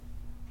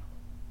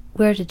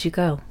Where did you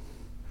go?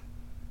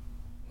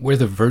 Where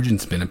the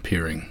Virgin's been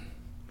appearing.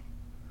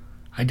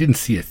 I didn't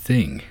see a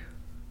thing.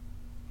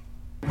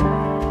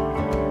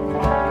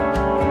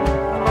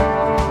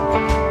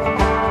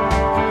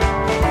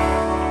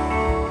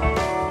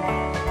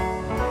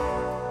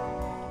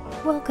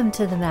 Welcome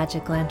to the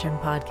Magic Lantern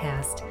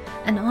Podcast,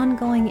 an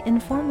ongoing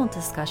informal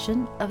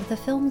discussion of the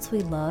films we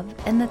love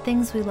and the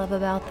things we love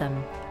about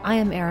them. I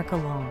am Erica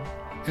Long.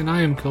 And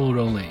I am Cole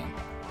Lane.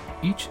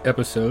 Each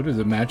episode of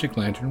the Magic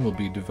Lantern will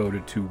be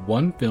devoted to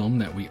one film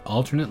that we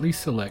alternately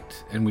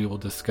select, and we will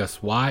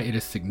discuss why it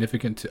is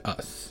significant to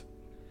us.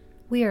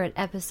 We are at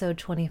episode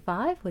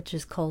 25, which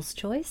is Cole's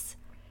choice.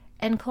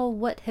 And Cole,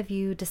 what have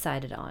you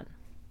decided on?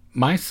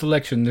 My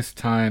selection this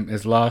time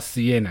is La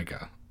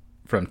Ciénaga,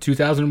 from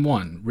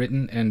 2001,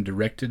 written and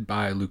directed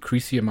by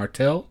Lucrecia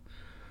Martel,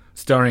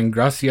 starring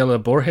Graciela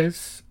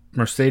Borges,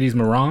 Mercedes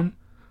Morán,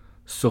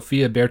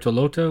 Sofia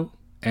Bertolotto,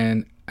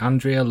 and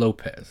Andrea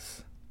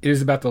Lopez. It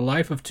is about the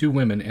life of two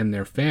women and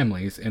their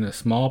families in a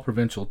small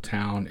provincial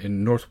town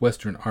in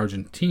northwestern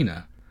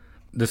Argentina,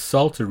 the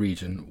Salta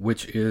region,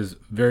 which is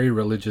very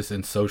religious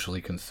and socially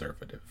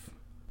conservative.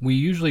 We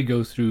usually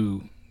go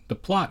through the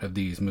plot of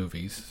these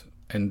movies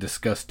and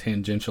discuss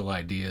tangential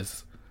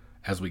ideas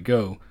as we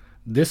go.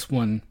 This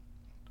one,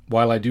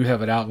 while I do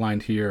have it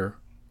outlined here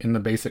in the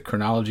basic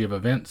chronology of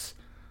events,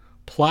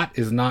 plot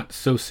is not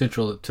so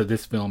central to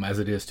this film as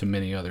it is to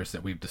many others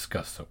that we've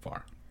discussed so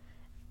far.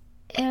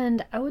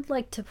 And I would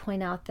like to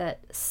point out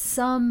that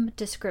some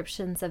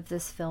descriptions of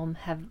this film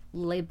have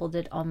labeled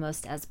it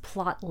almost as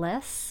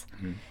plotless.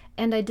 Mm-hmm.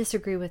 And I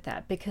disagree with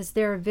that because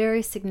there are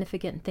very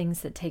significant things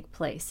that take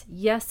place.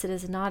 Yes, it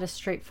is not a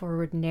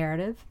straightforward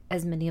narrative,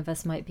 as many of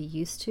us might be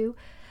used to,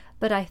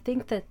 but I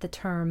think that the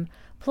term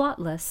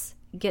plotless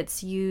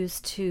gets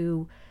used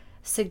to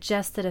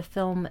suggest that a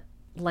film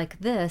like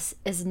this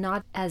is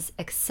not as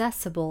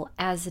accessible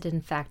as it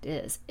in fact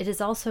is. It is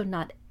also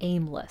not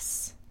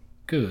aimless.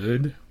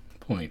 Good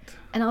point.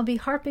 And I'll be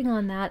harping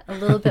on that a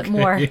little bit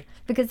more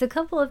because a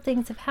couple of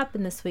things have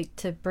happened this week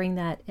to bring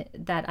that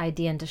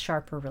idea into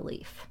sharper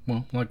relief.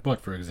 Well, like what,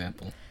 for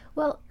example?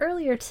 Well,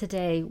 earlier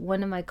today,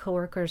 one of my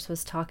coworkers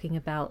was talking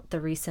about the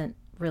recent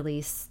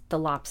release, The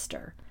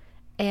Lobster.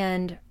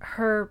 And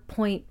her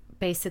point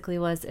basically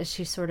was, as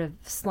she sort of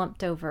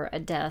slumped over a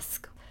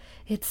desk,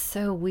 it's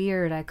so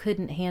weird, I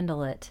couldn't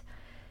handle it.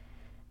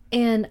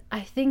 And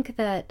I think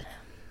that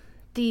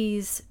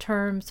these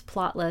terms,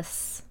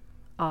 plotless,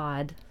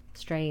 odd,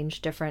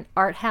 strange, different,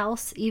 art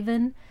house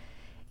even,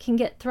 can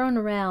get thrown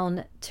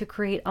around to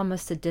create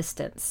almost a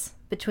distance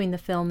between the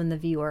film and the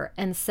viewer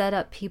and set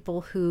up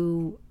people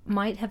who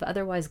might have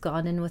otherwise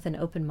gone in with an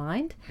open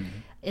mind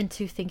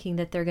into thinking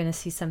that they're going to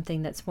see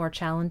something that's more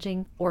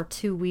challenging or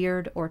too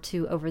weird or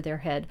too over their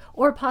head,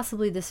 or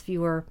possibly this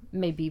viewer,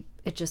 maybe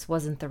it just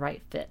wasn't the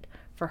right fit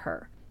for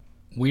her.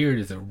 Weird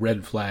is a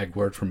red flag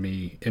word for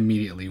me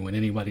immediately when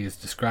anybody is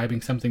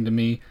describing something to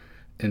me.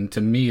 And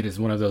to me, it is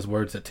one of those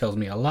words that tells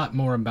me a lot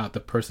more about the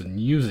person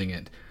using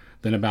it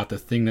than about the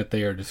thing that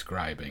they are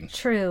describing.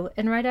 True.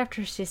 And right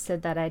after she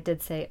said that, I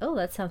did say, oh,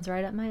 that sounds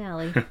right up my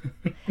alley.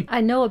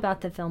 I know about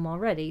the film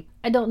already.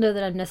 I don't know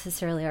that I'm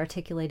necessarily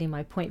articulating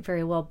my point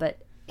very well, but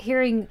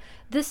hearing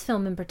this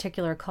film in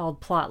particular called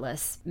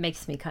Plotless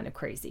makes me kind of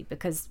crazy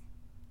because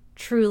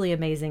truly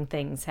amazing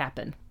things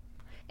happen.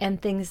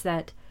 And things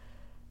that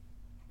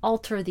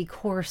alter the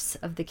course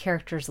of the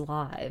characters'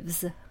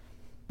 lives.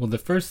 Well, the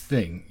first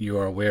thing you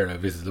are aware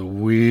of is the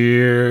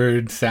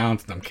weird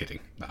sounds. No, I'm kidding.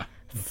 Nah.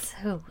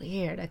 So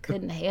weird. I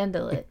couldn't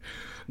handle it.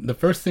 The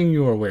first thing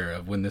you are aware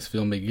of when this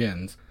film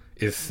begins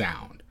is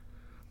sound.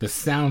 The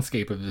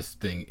soundscape of this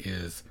thing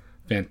is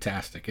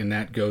fantastic. And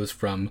that goes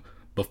from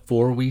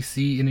before we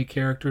see any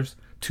characters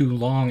to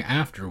long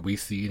after we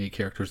see any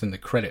characters in the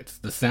credits.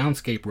 The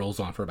soundscape rolls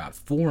on for about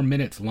 4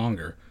 minutes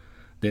longer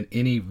than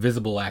any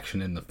visible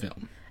action in the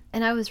film.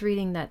 And I was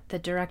reading that the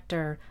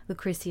director,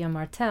 Lucrecia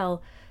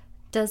Martel,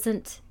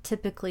 doesn't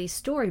typically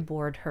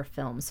storyboard her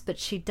films, but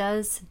she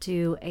does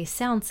do a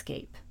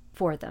soundscape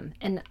for them.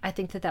 And I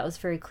think that was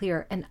very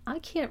clear. And I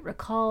can't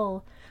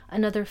recall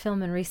another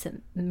film in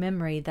recent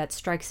memory that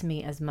strikes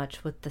me as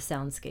much with the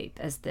soundscape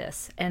as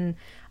this. And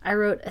I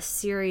wrote a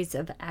series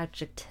of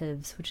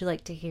adjectives. Would you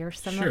like to hear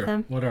some of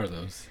them? Sure. What are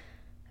those?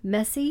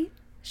 Messy,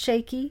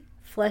 shaky,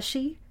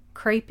 fleshy,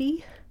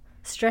 crepey,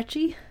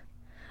 stretchy,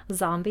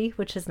 zombie,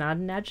 which is not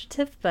an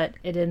adjective, but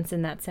it ends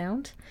in that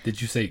sound.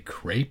 Did you say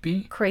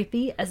crepey?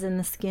 Crepey, as in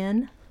the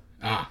skin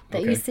that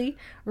you see.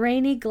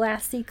 Rainy,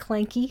 glassy,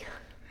 clanky.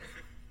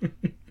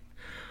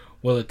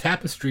 Well, a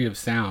tapestry of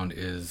sound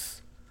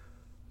is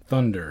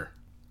thunder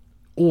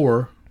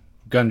or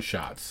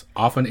gunshots,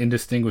 often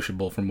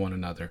indistinguishable from one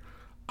another,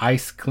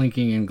 ice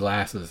clinking in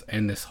glasses,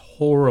 and this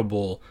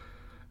horrible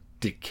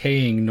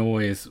decaying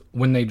noise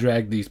when they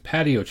drag these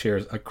patio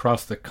chairs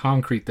across the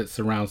concrete that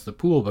surrounds the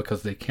pool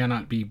because they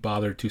cannot be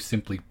bothered to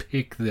simply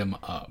pick them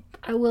up.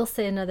 I will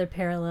say another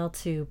parallel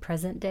to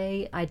present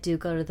day. I do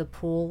go to the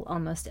pool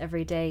almost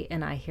every day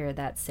and I hear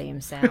that same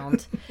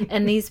sound.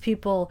 And these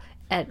people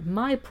at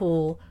my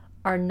pool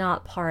are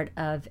not part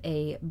of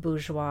a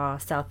bourgeois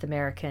South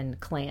American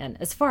clan,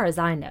 as far as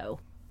I know,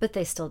 but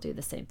they still do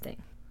the same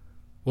thing.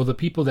 Well, the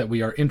people that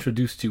we are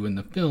introduced to in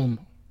the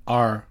film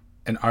are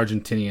an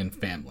Argentinian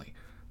family.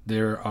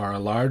 There are a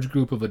large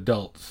group of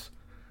adults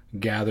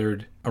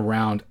gathered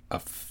around a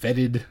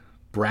fetid,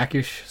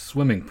 brackish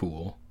swimming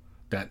pool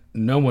that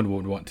no one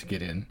would want to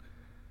get in.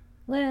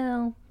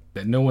 Well...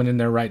 That no one in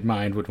their right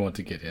mind would want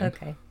to get in.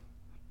 Okay.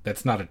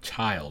 That's not a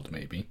child,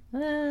 maybe.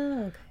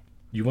 Okay.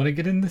 You want to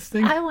get in this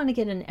thing? I want to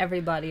get in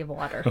every body of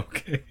water.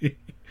 Okay.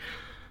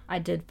 I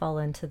did fall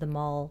into the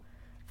mall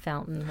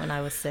fountain when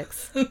I was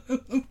 6.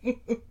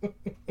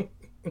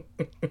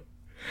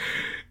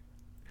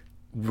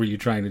 Were you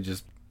trying to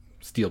just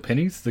steal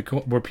pennies?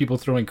 Were people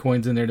throwing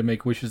coins in there to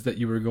make wishes that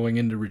you were going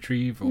in to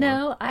retrieve? Or?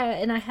 No, I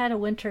had a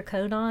winter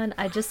coat on.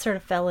 I just sort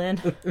of fell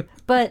in.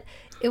 But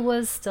it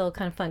was still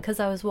kind of fun because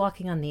I was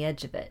walking on the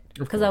edge of it.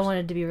 Because I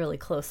wanted to be really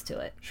close to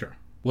it. Sure.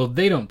 Well,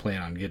 they don't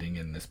plan on getting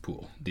in this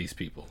pool, these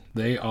people.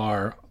 They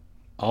are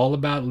all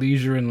about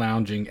leisure and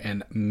lounging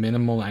and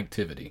minimal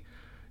activity.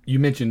 You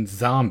mentioned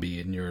zombie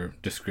in your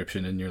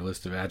description in your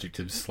list of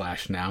adjectives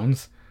 /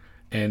 nouns.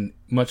 And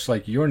much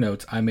like your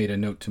notes, I made a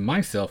note to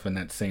myself in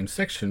that same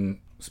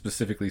section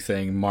specifically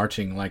saying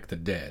marching like the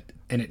dead.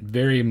 And it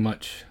very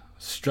much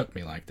struck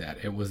me like that.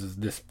 It was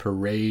this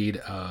parade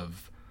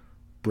of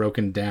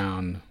broken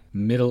down,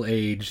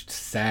 middle-aged,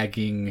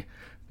 sagging,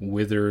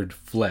 withered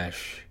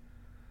flesh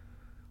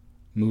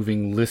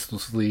moving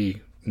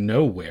listlessly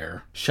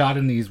nowhere, shot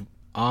in these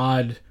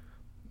odd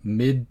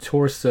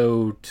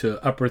mid-torso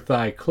to upper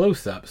thigh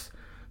close-ups,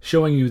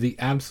 showing you the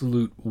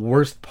absolute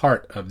worst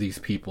part of these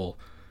people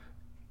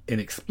in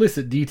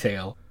explicit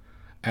detail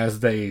as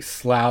they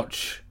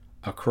slouch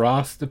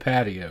across the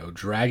patio,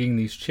 dragging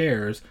these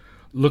chairs,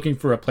 looking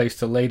for a place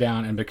to lay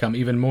down and become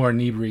even more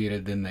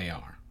inebriated than they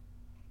are.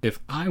 If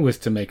I was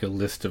to make a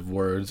list of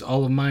words,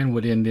 all of mine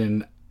would end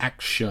in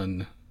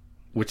action,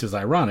 which is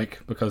ironic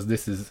because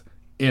this is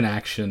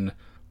inaction,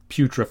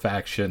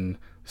 putrefaction,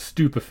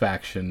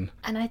 stupefaction.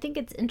 And I think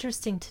it's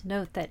interesting to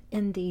note that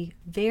in the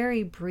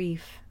very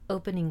brief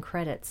opening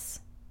credits,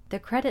 the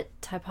credit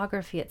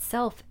typography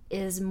itself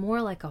is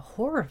more like a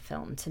horror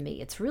film to me.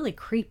 It's really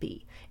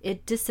creepy.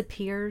 It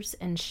disappears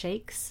and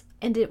shakes,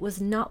 and it was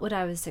not what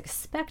I was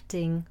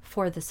expecting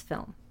for this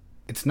film.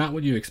 It's not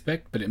what you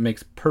expect, but it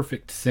makes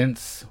perfect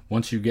sense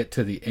once you get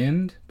to the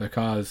end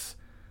because,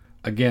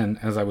 again,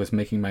 as I was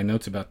making my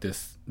notes about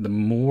this, the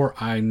more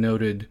I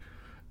noted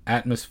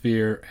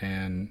atmosphere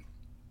and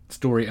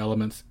story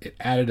elements, it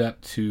added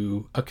up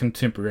to a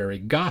contemporary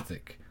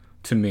Gothic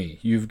to me.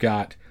 You've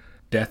got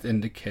death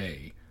and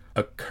decay,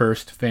 a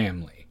cursed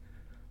family,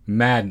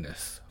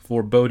 madness,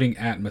 foreboding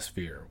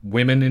atmosphere,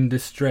 women in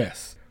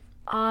distress.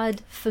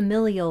 Odd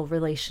familial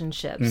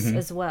relationships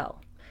as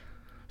well.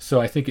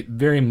 So I think it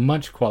very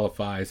much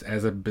qualifies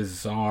as a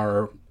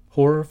bizarre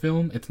horror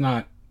film. It's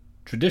not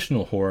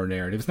traditional horror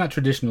narrative. It's not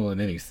traditional in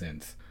any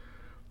sense.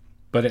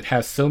 But it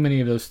has so many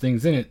of those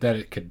things in it that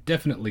it could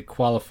definitely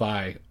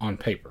qualify on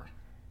paper.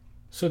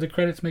 So the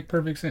credits make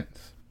perfect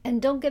sense.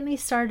 And don't get me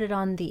started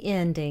on the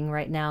ending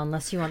right now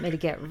unless you want me to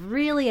get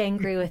really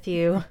angry with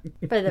you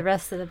for the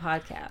rest of the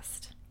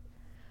podcast.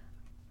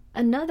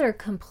 Another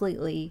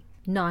completely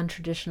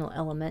non-traditional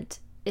element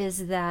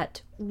is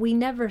that we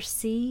never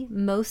see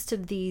most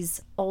of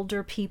these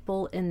older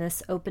people in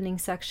this opening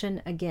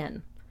section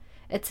again.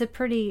 It's a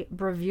pretty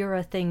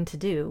bravura thing to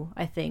do,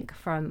 I think,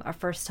 from a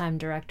first-time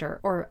director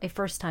or a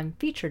first-time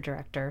feature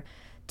director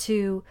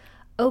to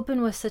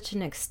open with such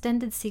an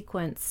extended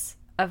sequence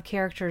of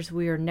characters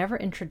we are never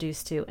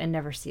introduced to and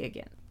never see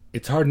again.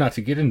 It's hard not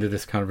to get into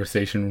this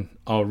conversation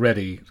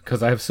already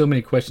because I have so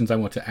many questions I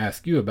want to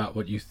ask you about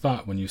what you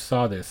thought when you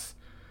saw this.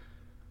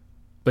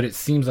 But it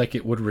seems like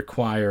it would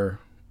require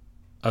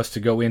us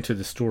to go into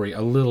the story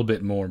a little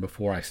bit more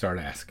before I start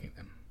asking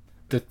them.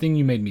 The thing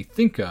you made me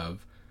think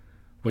of,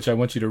 which I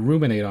want you to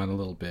ruminate on a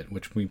little bit,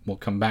 which we will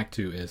come back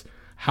to, is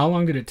how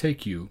long did it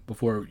take you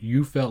before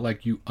you felt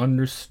like you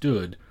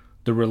understood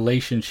the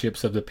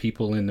relationships of the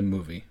people in the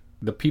movie?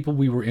 The people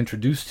we were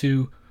introduced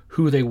to,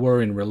 who they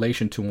were in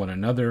relation to one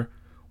another,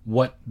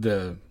 what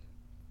the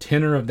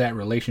tenor of that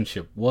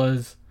relationship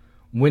was.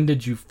 When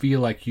did you feel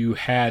like you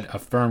had a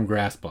firm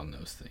grasp on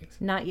those things?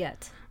 Not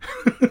yet.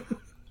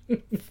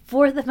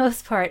 For the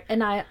most part,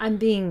 and I'm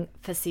being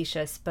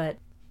facetious, but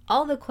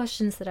all the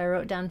questions that I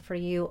wrote down for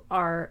you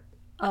are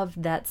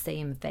of that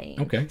same vein.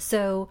 Okay.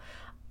 So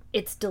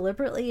it's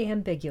deliberately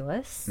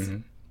ambiguous. Mm-hmm.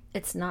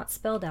 It's not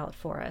spelled out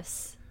for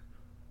us.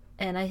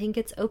 And I think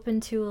it's open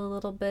to a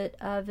little bit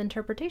of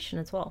interpretation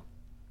as well.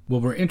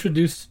 Well, we're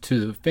introduced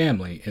to the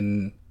family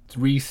in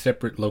 3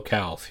 separate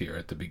locales here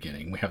at the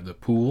beginning. We have the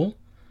pool,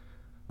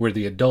 where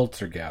the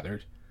adults are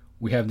gathered.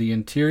 We have the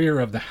interior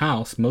of the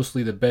house,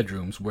 mostly the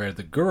bedrooms, where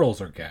the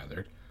girls are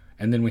gathered.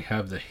 And then we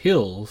have the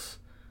hills,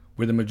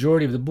 where the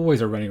majority of the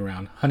boys are running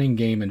around hunting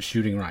game and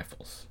shooting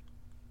rifles.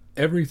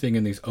 Everything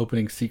in these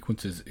opening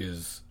sequences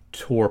is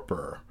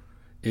torpor.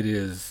 It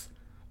is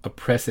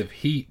oppressive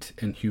heat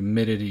and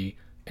humidity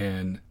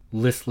and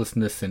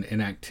listlessness and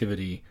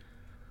inactivity.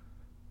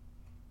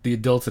 The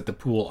adults at the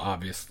pool,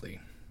 obviously.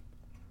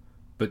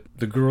 But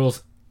the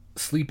girls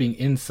sleeping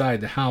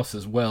inside the house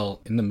as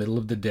well in the middle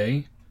of the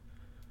day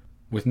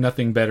with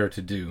nothing better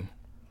to do.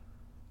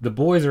 The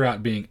boys are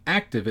out being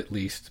active at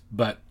least,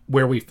 but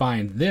where we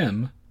find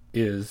them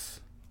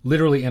is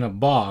literally in a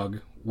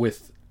bog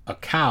with a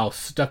cow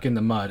stuck in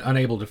the mud,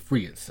 unable to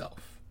free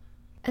itself.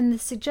 And the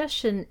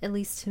suggestion, at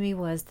least to me,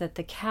 was that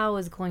the cow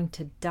is going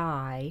to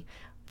die.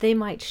 They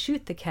might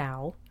shoot the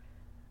cow,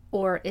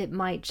 or it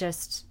might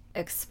just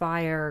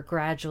expire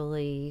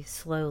gradually,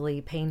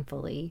 slowly,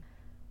 painfully.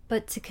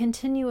 But to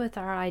continue with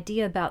our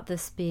idea about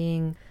this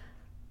being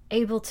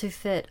able to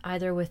fit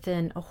either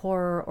within a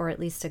horror or at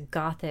least a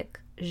gothic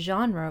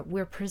genre,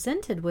 we're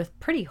presented with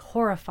pretty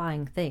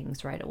horrifying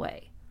things right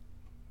away.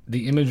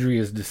 The imagery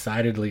is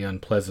decidedly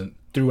unpleasant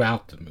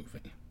throughout the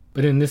movie.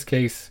 But in this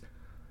case,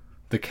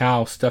 the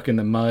cow stuck in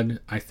the mud,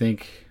 I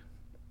think,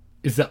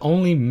 is the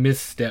only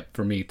misstep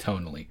for me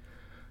tonally.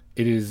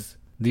 It is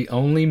the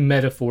only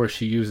metaphor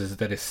she uses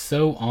that is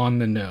so on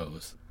the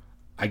nose.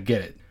 I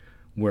get it.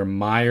 We're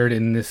mired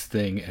in this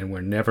thing and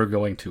we're never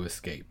going to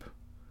escape.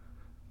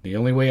 The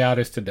only way out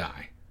is to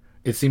die.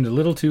 It seemed a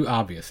little too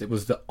obvious. It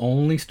was the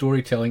only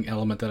storytelling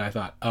element that I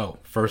thought, oh,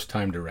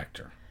 first-time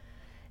director.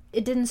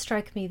 It didn't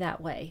strike me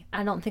that way.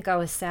 I don't think I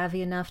was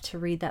savvy enough to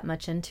read that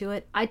much into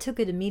it. I took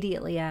it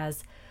immediately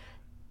as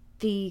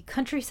the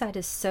countryside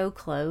is so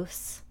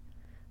close.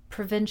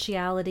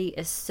 Provinciality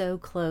is so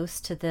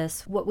close to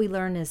this. What we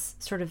learn is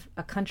sort of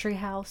a country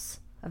house,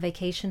 a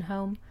vacation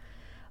home.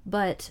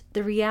 But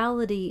the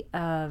reality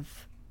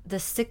of the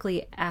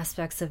sickly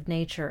aspects of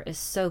nature is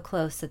so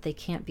close that they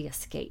can't be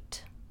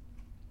escaped.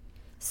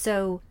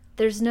 So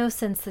there's no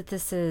sense that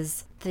this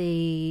is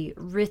the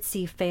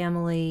ritzy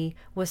family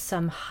with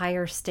some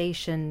higher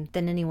station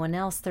than anyone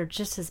else. They're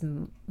just as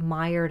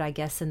mired, I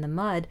guess, in the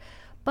mud,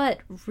 but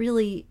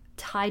really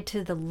tied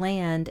to the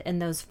land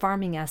and those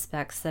farming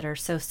aspects that are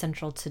so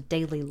central to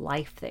daily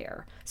life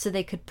there. So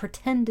they could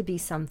pretend to be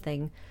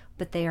something,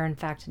 but they are in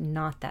fact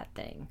not that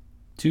thing.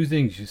 Two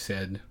things you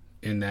said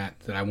in that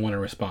I want to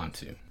respond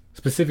to.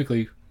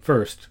 Specifically,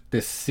 first,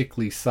 this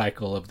sickly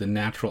cycle of the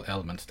natural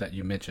elements that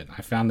you mentioned.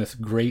 I found this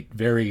great,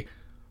 very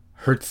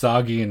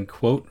Herzogian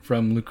quote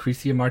from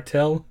Lucretia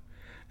Martel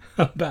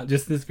about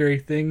just this very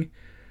thing.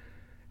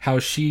 How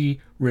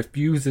she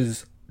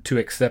refuses to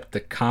accept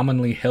the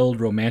commonly held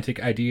romantic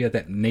idea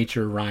that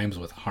nature rhymes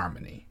with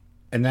harmony.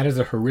 And that is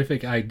a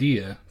horrific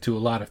idea to a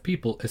lot of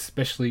people,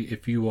 especially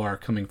if you are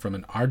coming from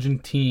an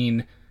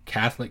Argentine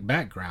Catholic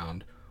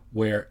background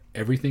where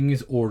everything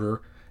is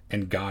order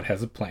and God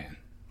has a plan.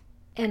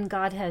 And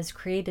God has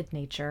created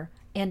nature,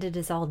 and it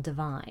is all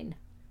divine.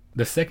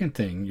 The second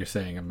thing you're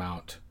saying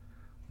about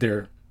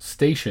their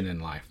station in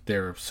life,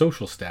 their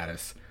social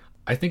status,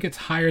 I think it's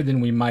higher than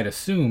we might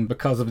assume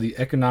because of the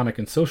economic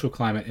and social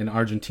climate in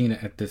Argentina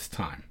at this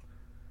time.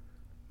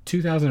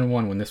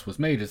 2001, when this was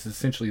made, is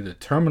essentially the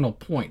terminal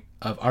point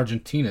of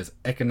Argentina's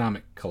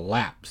economic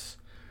collapse.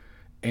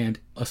 And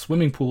a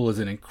swimming pool is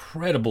an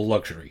incredible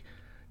luxury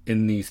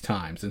in these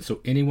times. And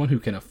so anyone who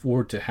can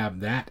afford to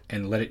have that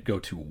and let it go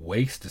to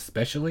waste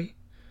especially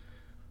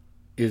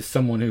is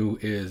someone who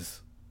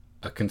is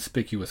a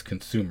conspicuous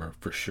consumer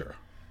for sure.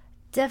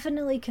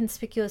 Definitely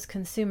conspicuous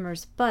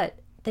consumers, but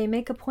they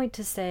make a point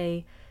to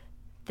say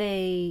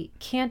they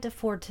can't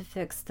afford to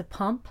fix the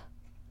pump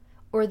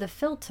or the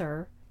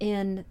filter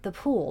in the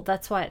pool.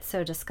 That's why it's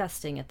so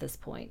disgusting at this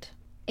point.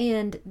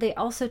 And they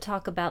also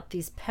talk about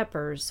these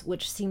peppers,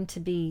 which seem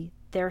to be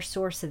their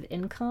source of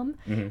income,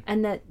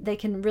 and that they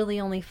can really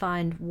only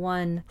find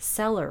one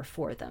seller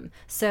for them.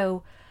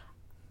 So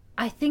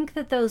I think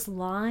that those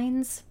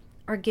lines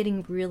are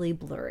getting really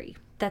blurry,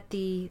 that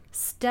the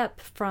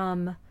step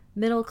from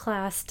middle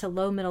class to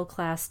low middle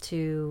class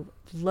to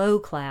low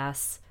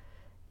class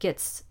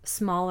gets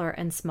smaller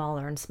and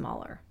smaller and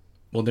smaller.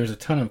 Well, there's a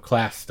ton of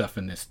class stuff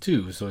in this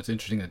too, so it's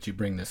interesting that you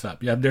bring this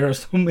up. Yeah, there are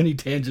so many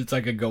tangents I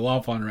could go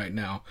off on right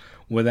now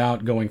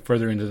without going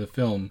further into the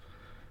film.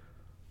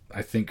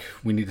 I think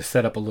we need to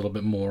set up a little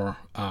bit more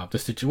the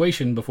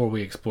situation before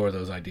we explore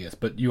those ideas.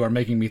 But you are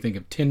making me think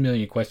of 10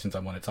 million questions I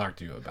want to talk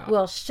to you about.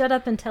 Well, shut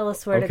up and tell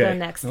us where to go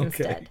next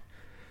instead.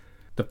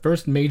 The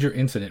first major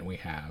incident we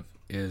have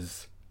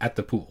is at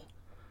the pool.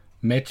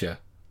 Mecha,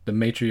 the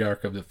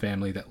matriarch of the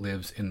family that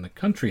lives in the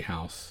country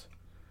house,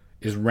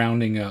 is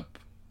rounding up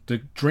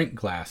the drink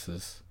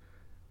glasses,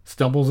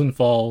 stumbles and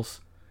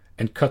falls,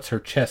 and cuts her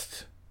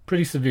chest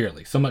pretty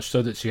severely, so much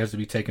so that she has to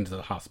be taken to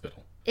the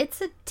hospital.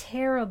 It's a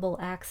terrible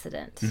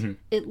accident.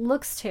 It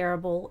looks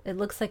terrible. It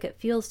looks like it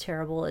feels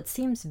terrible. It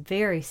seems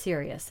very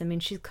serious. I mean,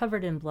 she's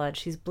covered in blood.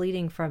 She's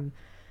bleeding from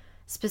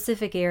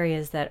specific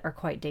areas that are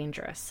quite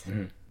dangerous.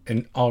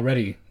 And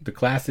already, the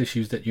class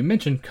issues that you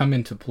mentioned come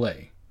into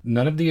play.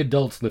 None of the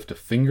adults lift a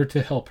finger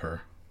to help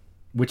her,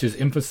 which is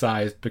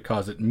emphasized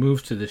because it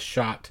moves to this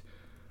shot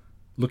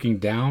looking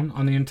down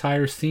on the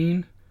entire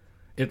scene.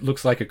 It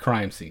looks like a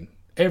crime scene.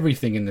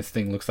 Everything in this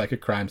thing looks like a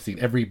crime scene.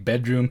 Every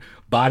bedroom,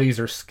 bodies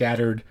are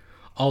scattered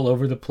all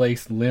over the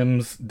place,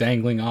 limbs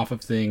dangling off of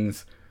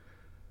things.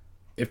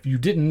 If you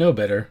didn't know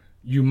better,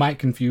 you might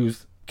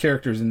confuse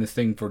characters in this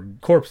thing for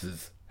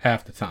corpses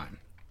half the time.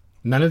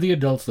 None of the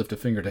adults lift a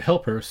finger to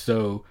help her,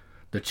 so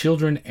the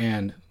children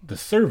and the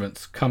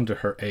servants come to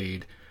her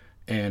aid,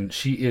 and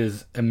she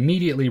is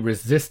immediately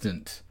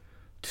resistant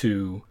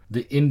to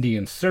the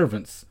Indian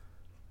servants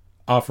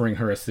offering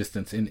her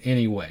assistance in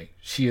any way.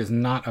 She is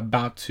not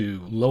about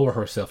to lower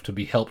herself to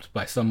be helped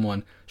by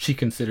someone she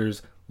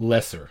considers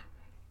lesser.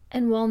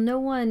 And while no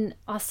one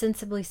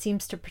ostensibly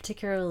seems to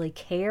particularly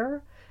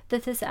care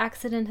that this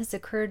accident has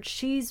occurred,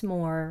 she's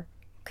more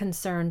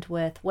concerned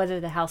with whether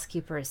the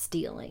housekeeper is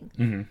stealing.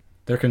 Mm-hmm.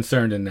 They're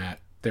concerned in that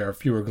there are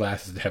fewer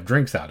glasses to have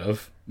drinks out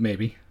of,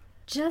 maybe.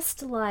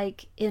 Just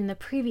like in the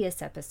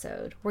previous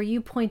episode, where you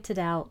pointed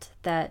out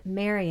that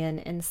Marion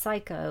in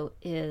Psycho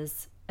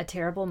is a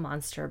terrible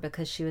monster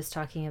because she was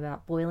talking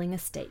about boiling a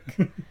steak.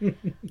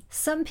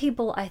 Some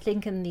people, I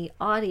think, in the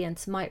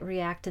audience might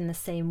react in the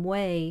same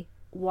way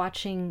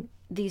watching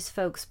these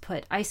folks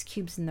put ice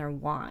cubes in their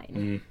wine.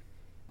 Mm.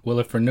 Well,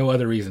 if for no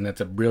other reason,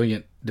 that's a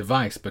brilliant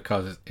device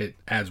because it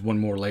adds one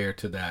more layer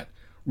to that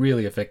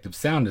really effective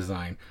sound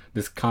design,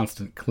 this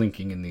constant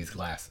clinking in these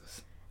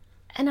glasses.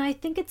 And I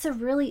think it's a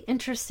really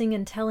interesting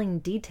and telling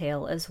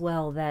detail as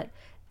well that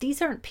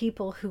these aren't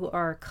people who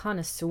are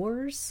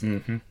connoisseurs.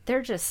 Mm-hmm.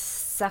 They're just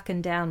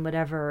sucking down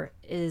whatever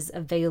is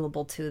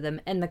available to them,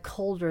 and the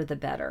colder the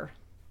better.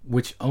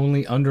 Which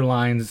only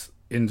underlines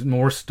in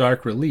more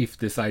stark relief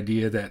this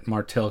idea that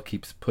Martell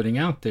keeps putting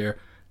out there: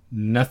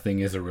 nothing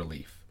is a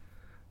relief.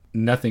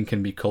 Nothing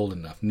can be cold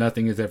enough.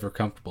 Nothing is ever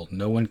comfortable.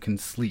 No one can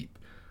sleep.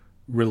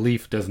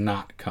 Relief does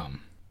not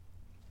come.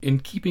 In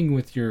keeping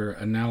with your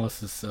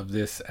analysis of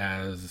this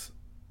as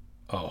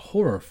a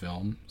horror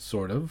film,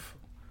 sort of,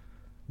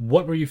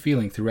 what were you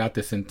feeling throughout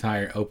this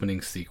entire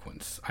opening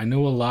sequence? I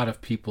know a lot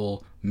of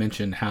people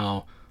mention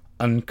how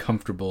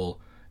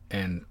uncomfortable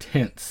and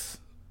tense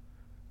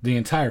the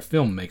entire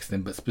film makes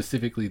them, but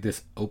specifically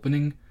this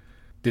opening,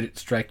 did it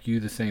strike you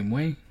the same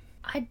way?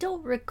 I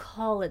don't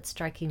recall it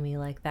striking me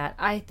like that.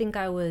 I think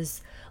I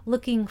was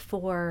looking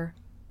for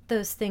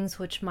those things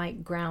which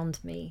might ground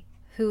me.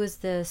 Who is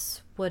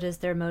this? What is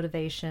their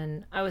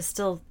motivation? I was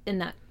still in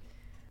that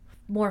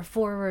more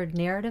forward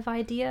narrative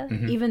idea,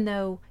 even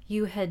though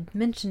you had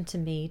mentioned to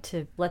me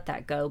to let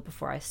that go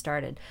before I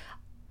started.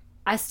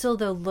 I still,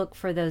 though, look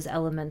for those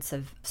elements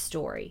of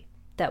story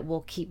that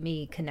will keep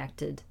me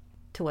connected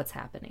to what's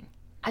happening.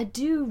 I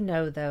do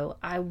know, though,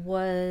 I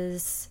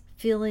was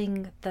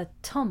feeling the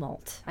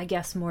tumult, I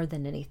guess, more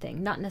than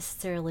anything. Not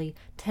necessarily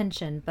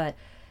tension, but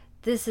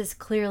this is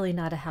clearly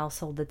not a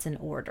household that's in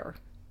order.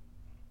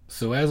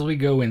 So as we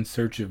go in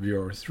search of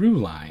your through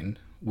line,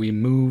 we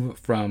move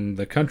from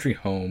the country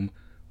home,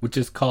 which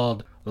is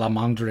called La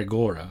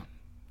Mandragora,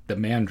 the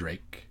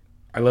Mandrake.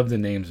 I love the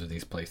names of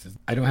these places.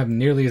 I don't have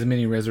nearly as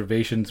many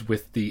reservations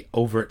with the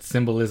overt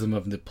symbolism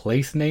of the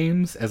place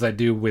names as I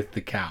do with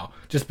the cow,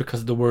 just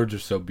because the words are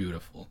so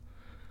beautiful.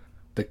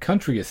 The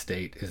country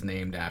estate is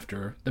named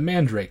after the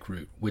mandrake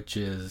root, which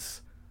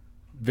is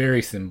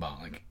very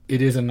symbolic.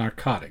 It is a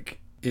narcotic.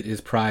 It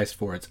is prized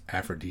for its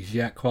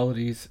aphrodisiac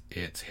qualities,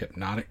 its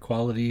hypnotic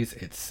qualities,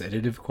 its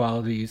sedative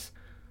qualities.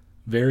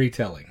 Very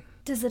telling.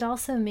 Does it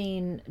also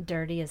mean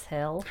dirty as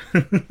hell?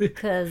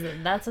 Because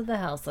that's what the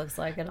house looks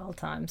like at all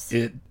times.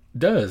 It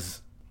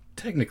does,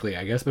 technically,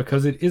 I guess,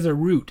 because it is a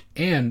root,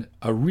 and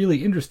a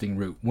really interesting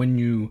root. When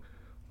you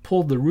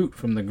pull the root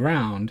from the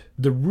ground,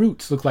 the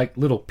roots look like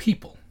little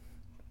people.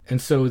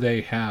 And so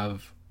they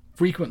have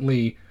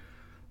frequently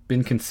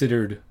been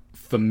considered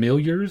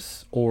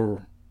familiars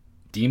or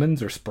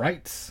demons or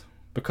sprites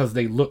because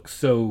they look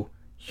so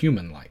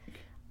human-like.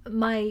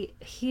 My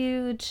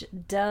huge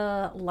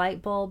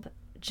light bulb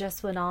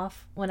just went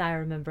off when I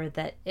remembered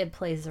that it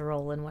plays a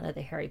role in one of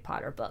the Harry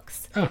Potter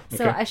books. Oh, okay.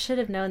 So I should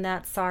have known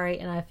that. Sorry,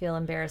 and I feel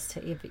embarrassed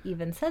to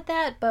even said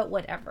that, but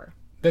whatever.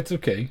 That's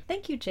okay.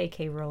 Thank you,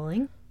 J.K.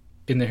 Rowling.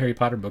 In the Harry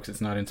Potter books,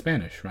 it's not in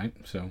Spanish, right?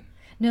 So.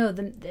 No,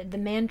 the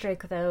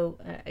Mandrake, though,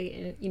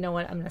 you know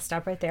what? I'm going to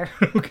stop right there.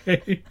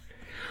 Okay.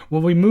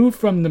 Well, we move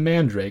from the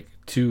Mandrake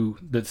to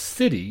the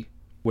city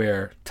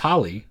where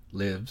Tali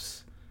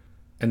lives,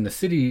 and the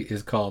city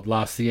is called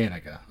La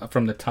Ciénaga,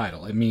 from the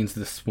title. It means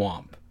the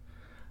swamp.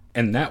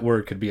 And that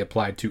word could be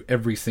applied to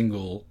every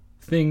single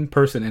thing,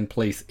 person, and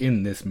place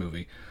in this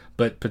movie.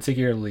 But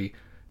particularly,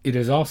 it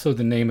is also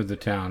the name of the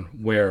town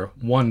where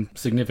one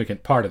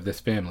significant part of this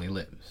family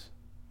lives.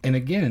 And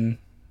again,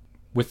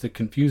 with the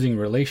confusing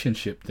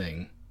relationship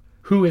thing,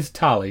 who is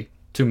Tali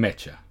to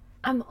Mecha?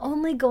 I'm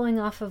only going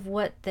off of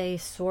what they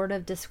sort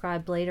of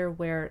described later,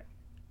 where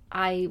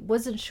I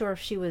wasn't sure if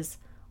she was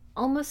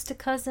almost a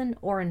cousin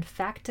or in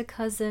fact a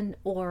cousin,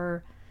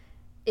 or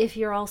if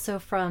you're also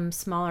from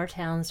smaller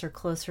towns or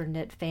closer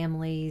knit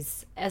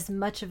families, as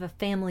much of a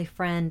family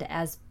friend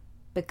as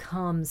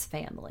becomes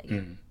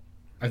family.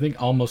 I think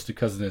almost a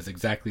cousin is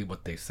exactly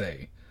what they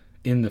say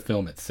in the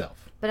film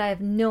itself. But I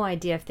have no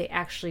idea if they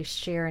actually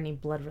share any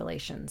blood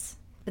relations.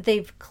 But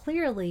they've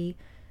clearly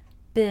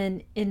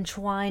been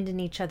entwined in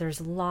each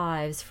other's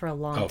lives for a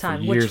long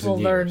time, which we'll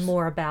learn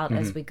more about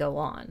as we go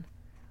on.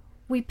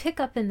 We pick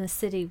up in the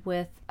city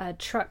with a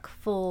truck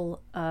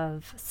full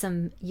of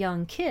some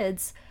young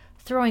kids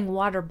throwing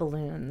water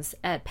balloons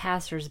at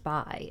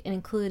passersby,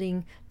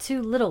 including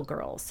two little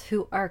girls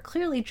who are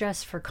clearly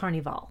dressed for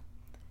Carnival.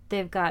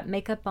 They've got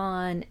makeup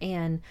on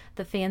and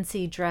the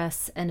fancy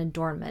dress and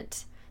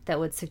adornment that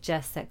would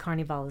suggest that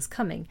Carnival is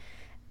coming.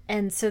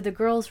 And so the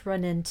girls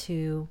run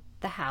into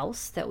the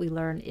house that we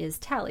learn is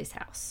Tally's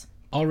house.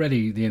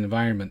 Already the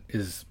environment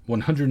is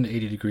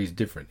 180 degrees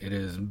different. It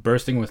is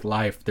bursting with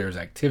life. There's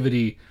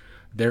activity.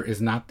 There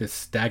is not this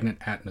stagnant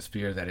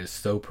atmosphere that is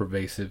so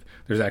pervasive.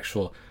 There's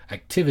actual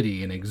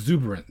activity and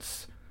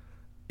exuberance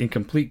in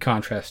complete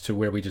contrast to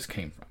where we just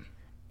came from.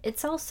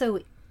 It's also,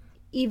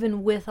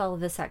 even with all of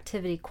this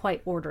activity,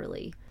 quite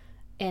orderly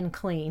and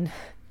clean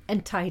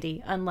and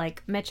tidy,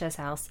 unlike Mecha's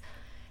house.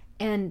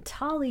 And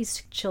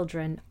Tali's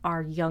children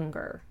are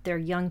younger. They're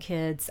young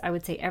kids. I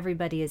would say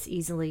everybody is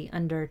easily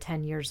under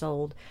 10 years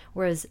old,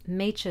 whereas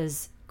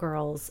Mecha's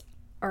girls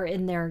are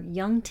in their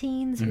young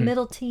teens,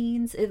 middle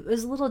teens. It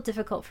was a little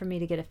difficult for me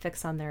to get a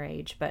fix on their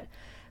age, but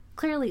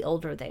clearly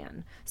older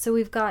than. So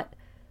we've got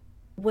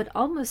what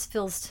almost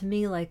feels to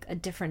me like a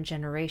different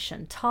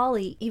generation.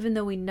 Tali, even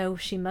though we know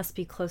she must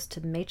be close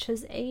to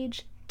Mecha's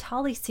age,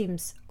 Tali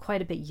seems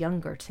quite a bit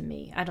younger to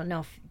me. I don't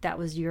know if that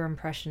was your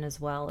impression as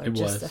well, or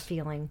just a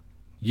feeling.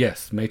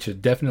 Yes,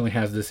 Mecha definitely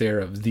has this air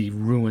of the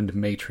ruined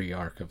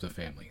matriarch of the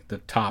family, the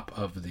top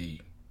of the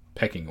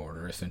pecking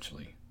order,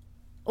 essentially.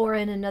 Or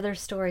in another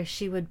story,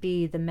 she would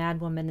be the mad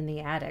woman in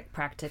the attic,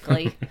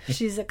 practically.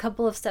 She's a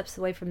couple of steps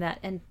away from that,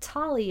 and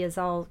Tali is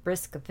all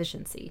risk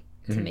efficiency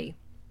to me.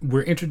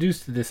 We're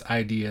introduced to this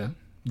idea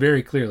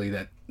very clearly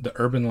that the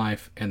urban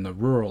life and the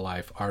rural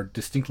life are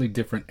distinctly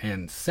different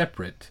and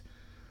separate,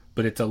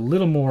 but it's a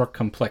little more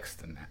complex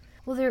than that.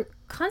 Well, they're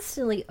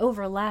constantly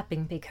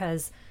overlapping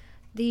because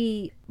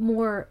the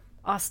more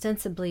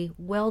ostensibly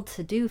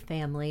well-to-do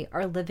family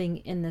are living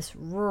in this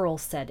rural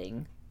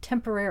setting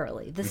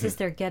temporarily. This is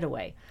their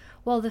getaway.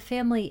 While the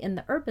family in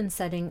the urban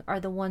setting are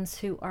the ones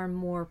who are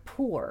more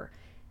poor.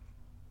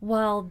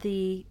 While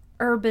the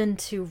urban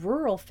to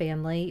rural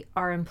family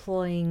are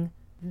employing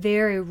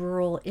very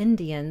rural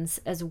Indians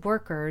as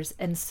workers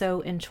and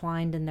so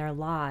entwined in their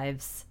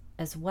lives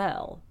as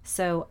well.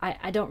 So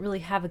I don't really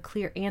have a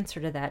clear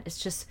answer to that.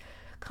 It's just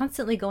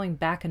constantly going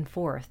back and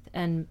forth.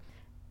 And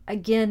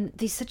again,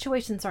 these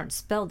situations aren't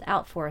spelled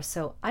out for us,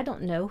 so I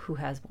don't know who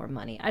has more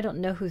money. I don't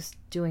know who's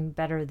doing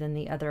better than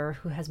the other,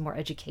 who has more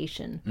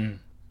education.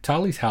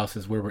 Tali's house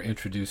is where we're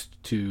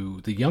introduced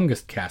to the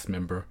youngest cast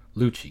member,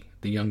 Lucci,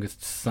 the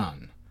youngest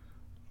son.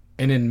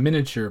 And in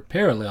miniature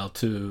parallel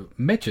to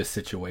Mecha's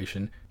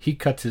situation, he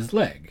cuts his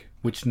leg,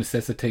 which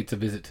necessitates a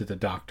visit to the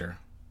doctor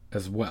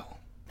as well.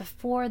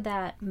 Before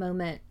that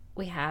moment,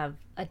 we have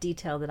a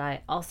detail that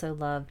I also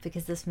love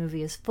because this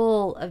movie is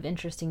full of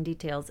interesting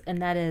details,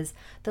 and that is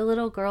the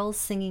little girls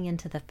singing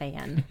into the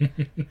fan,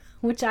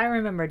 which I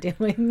remember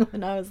doing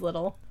when I was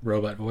little.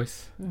 Robot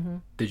voice?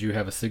 Did you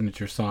have a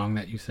signature song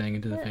that you sang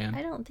into the fan?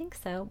 I don't think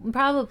so.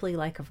 Probably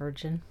Like a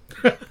Virgin,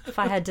 if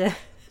I had to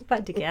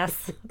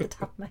guess at the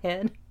top of my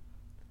head.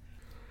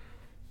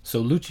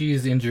 So Lucci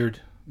is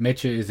injured,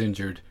 Mecha is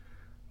injured.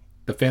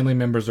 The family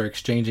members are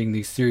exchanging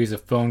these series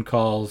of phone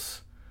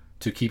calls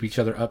to keep each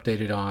other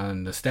updated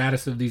on the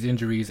status of these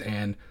injuries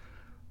and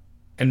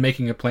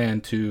making a plan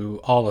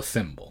to all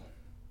assemble.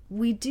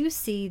 We do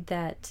see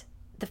that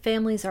the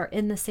families are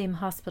in the same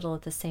hospital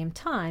at the same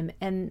time,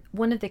 and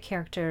one of the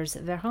characters,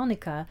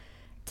 Veronica,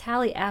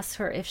 Tali asks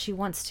her if she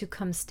wants to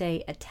come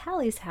stay at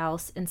Tali's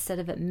house instead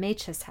of at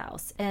Mecha's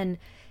house, and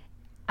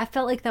I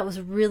felt like that was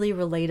really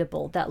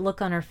relatable, that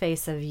look on her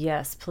face of,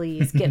 yes,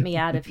 please, get me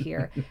out of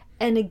here.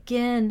 And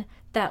again,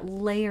 that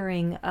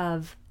layering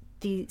of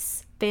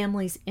these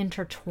families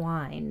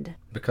intertwined.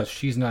 Because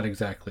she's not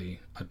exactly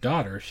a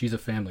daughter, she's a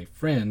family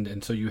friend,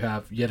 and so you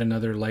have yet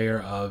another layer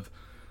of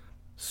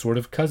sort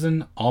of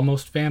cousin,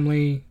 almost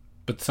family,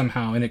 but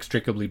somehow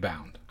inextricably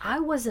bound. I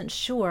wasn't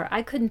sure.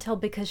 I couldn't tell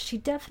because she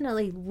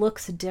definitely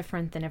looks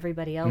different than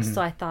everybody else,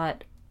 so I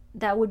thought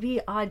that would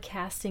be odd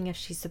casting if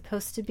she's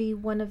supposed to be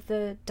one of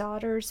the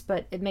daughters,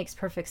 but it makes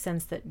perfect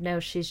sense that no,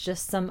 she's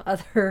just some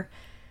other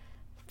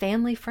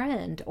family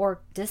friend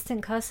or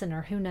distant cousin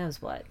or who knows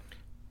what.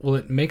 Well,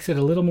 it makes it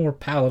a little more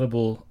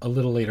palatable a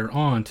little later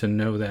on to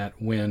know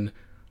that when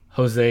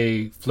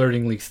Jose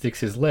flirtingly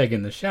sticks his leg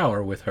in the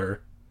shower with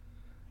her,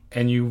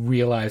 and you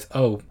realize,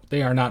 oh,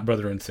 they are not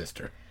brother and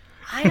sister.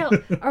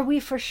 Are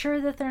we for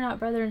sure that they're not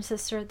brother and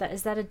sister?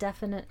 Is that a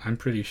definite? I'm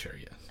pretty sure,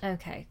 yes.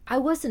 Okay. I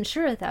wasn't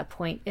sure at that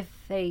point if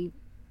they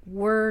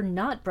were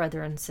not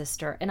brother and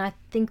sister, and I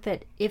think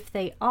that if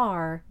they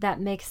are, that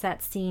makes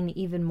that scene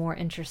even more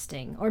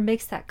interesting, or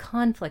makes that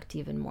conflict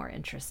even more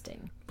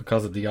interesting.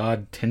 Because of the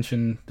odd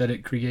tension that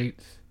it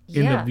creates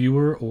in the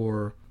viewer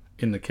or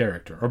in the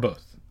character, or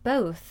both?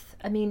 Both.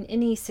 I mean,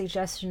 any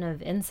suggestion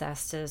of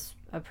incest is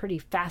a pretty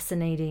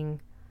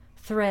fascinating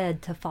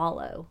thread to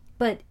follow.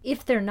 But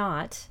if they're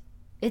not,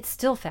 it's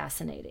still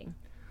fascinating.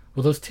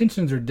 Well, those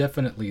tensions are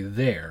definitely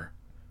there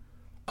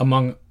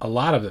among a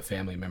lot of the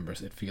family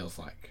members, it feels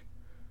like.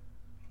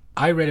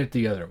 I read it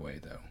the other way,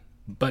 though.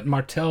 But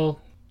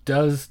Martell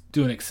does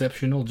do an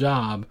exceptional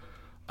job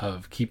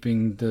of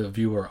keeping the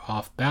viewer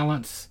off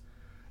balance.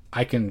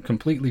 I can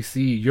completely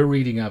see your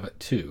reading of it,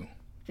 too.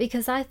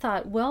 Because I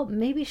thought, well,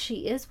 maybe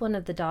she is one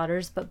of the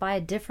daughters, but by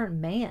a different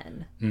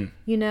man.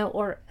 You know,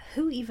 or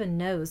who even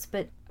knows?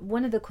 But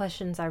one of the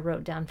questions I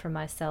wrote down for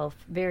myself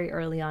very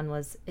early on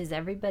was, is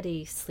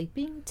everybody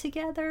sleeping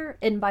together?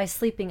 And by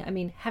sleeping, I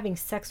mean having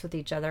sex with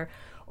each other,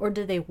 or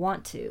do they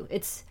want to?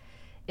 It's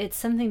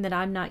something that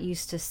I'm not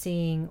used to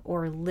seeing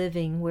or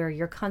living, where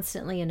you're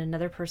constantly in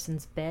another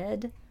person's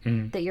bed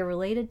that you're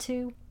related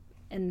to.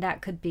 And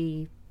that could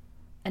be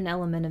an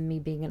element of me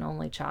being an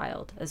only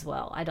child as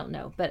well. I don't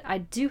know. But I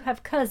do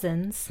have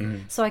cousins,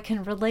 so I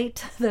can relate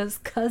to those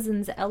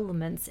cousins'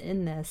 elements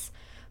in this.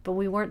 But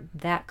we weren't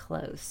that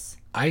close.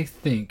 I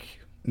think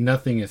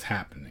nothing is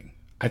happening.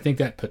 I think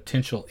that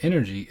potential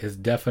energy is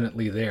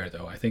definitely there,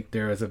 though. I think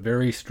there is a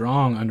very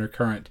strong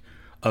undercurrent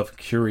of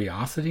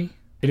curiosity.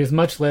 It is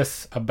much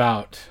less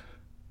about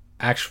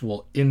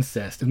actual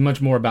incest. It's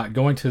much more about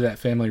going to that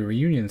family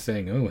reunion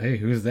saying, oh, hey,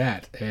 who's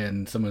that?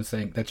 And someone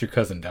saying, that's your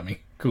cousin,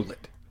 dummy. Cool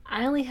it.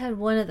 I only had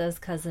one of those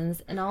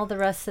cousins, and all the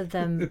rest of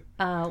them,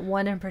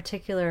 one in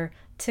particular,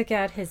 took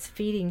out his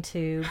feeding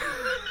tube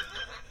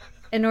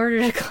in order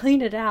to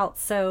clean it out.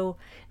 So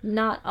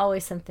not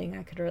always something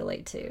I could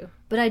relate to.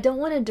 But I don't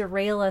want to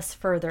derail us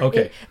further.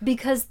 Okay.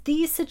 Because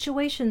these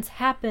situations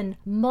happen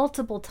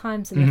multiple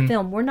times in the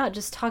film. We're not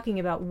just talking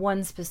about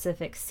one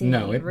specific scene.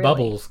 No, it really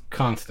bubbles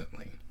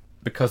constantly.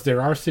 Because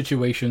there are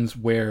situations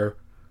where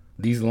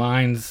these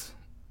lines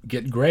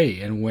get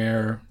gray and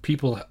where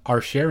people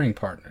are sharing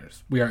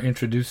partners. We are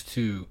introduced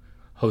to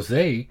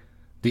Jose,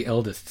 the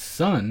eldest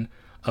son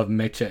of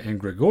Mecha and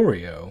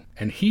Gregorio,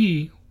 and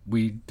he,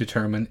 we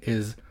determine,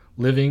 is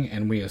living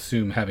and we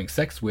assume having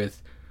sex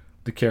with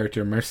the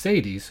character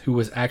Mercedes, who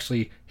was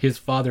actually his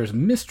father's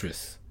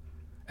mistress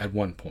at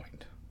one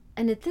point.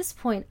 And at this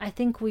point, I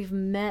think we've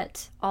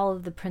met all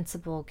of the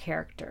principal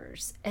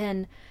characters,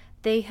 and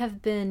they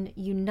have been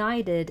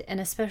united, and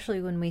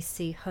especially when we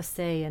see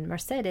Jose and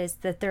Mercedes,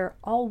 that they're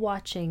all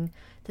watching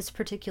this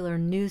particular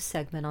news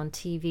segment on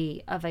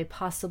TV of a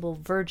possible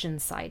virgin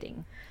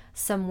sighting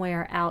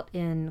somewhere out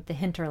in the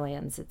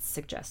hinterlands, it's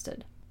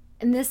suggested.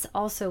 And this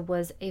also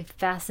was a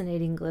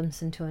fascinating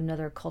glimpse into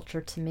another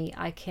culture to me.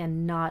 I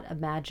cannot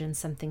imagine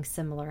something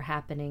similar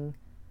happening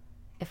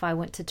if I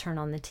went to turn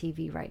on the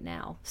TV right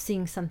now,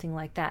 seeing something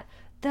like that.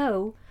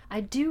 Though, I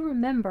do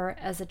remember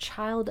as a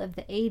child of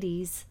the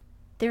 80s,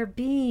 there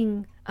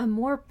being a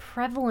more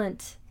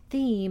prevalent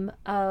theme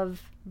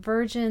of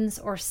virgins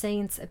or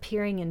saints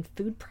appearing in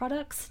food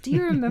products. Do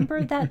you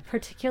remember that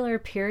particular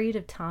period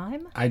of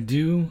time? I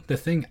do. The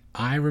thing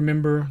I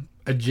remember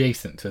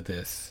adjacent to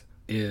this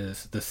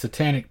is the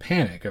satanic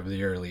panic of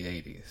the early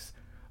 80s.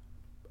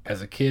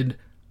 As a kid,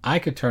 I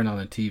could turn on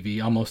the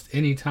TV almost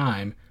any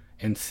time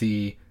and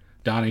see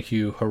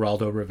Donahue,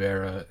 Geraldo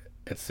Rivera,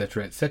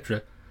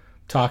 etc.,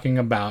 talking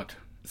about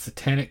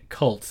satanic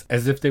cults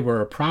as if they were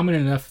a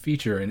prominent enough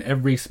feature in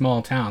every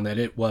small town that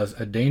it was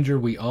a danger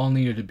we all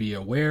needed to be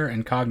aware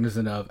and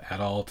cognizant of at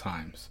all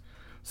times.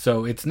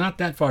 So it's not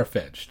that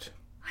far-fetched.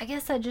 I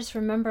guess I just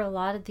remember a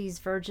lot of these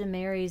Virgin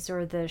Marys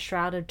or the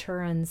Shroud of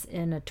Turin's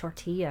in a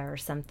tortilla or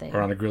something.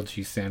 Or on a grilled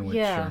cheese sandwich.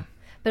 Yeah. Or...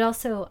 But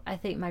also, I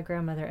think my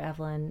grandmother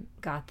Evelyn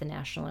got the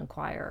National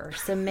Enquirer.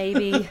 So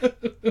maybe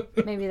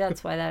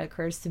that's why that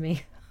occurs to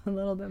me a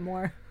little bit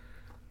more.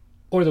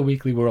 Or the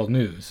Weekly World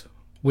News,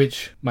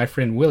 which my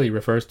friend Willie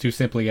refers to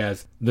simply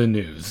as the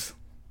news.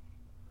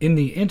 In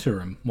the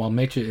interim, while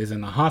Mecha is in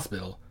the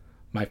hospital,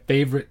 my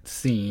favorite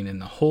scene in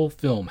the whole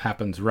film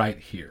happens right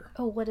here.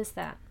 Oh, what is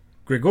that?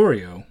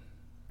 Gregorio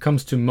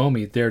comes to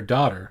Momi, their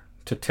daughter,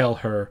 to tell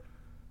her,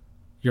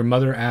 your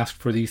mother asked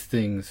for these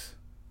things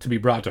to be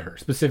brought to her,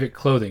 specific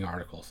clothing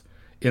articles,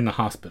 in the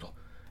hospital.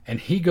 And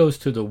he goes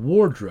to the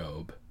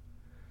wardrobe.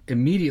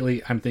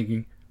 Immediately, I'm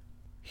thinking,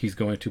 he's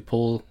going to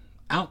pull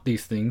out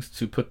these things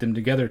to put them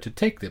together to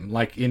take them,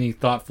 like any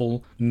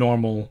thoughtful,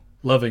 normal,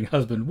 loving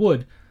husband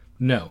would.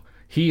 No,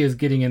 he is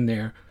getting in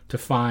there to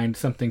find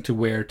something to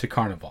wear to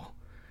Carnival.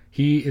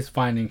 He is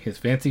finding his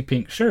fancy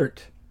pink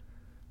shirt,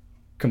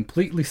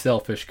 completely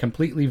selfish,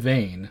 completely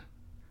vain,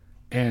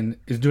 and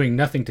is doing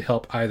nothing to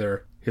help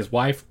either his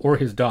wife or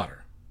his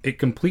daughter. It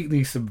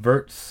completely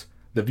subverts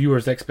the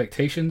viewer's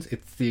expectations.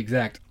 It's the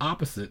exact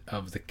opposite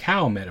of the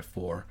cow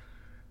metaphor,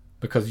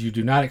 because you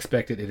do not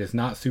expect it. It is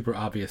not super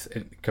obvious.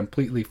 It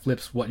completely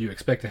flips what you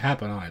expect to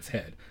happen on its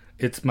head.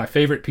 It's my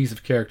favorite piece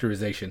of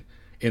characterization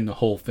in the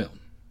whole film.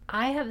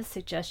 I have a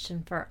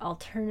suggestion for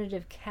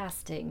alternative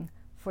casting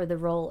for the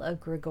role of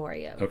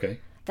Gregorio. Okay.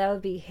 That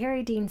would be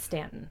Harry Dean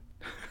Stanton.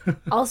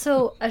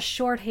 Also a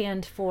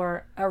shorthand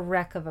for a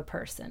wreck of a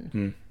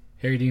person.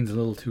 Harry Dean's a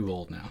little too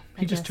old now.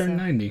 He just turned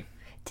 90.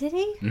 Did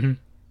he? Mm-hmm.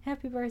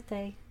 Happy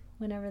birthday,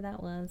 whenever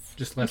that was.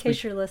 Just last week. In case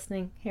week. you're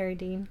listening, Harry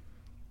Dean.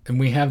 And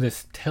we have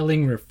this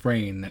telling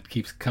refrain that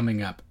keeps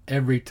coming up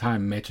every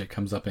time Mecha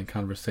comes up in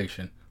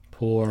conversation.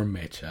 Poor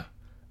Mecha.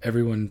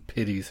 Everyone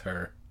pities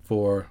her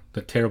for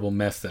the terrible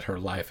mess that her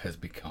life has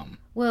become.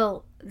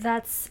 Well,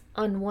 that's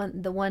on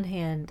the one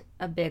hand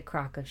a big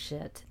crock of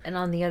shit, and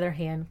on the other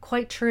hand,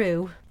 quite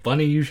true.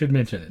 Funny you should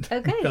mention it.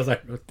 Okay. Because I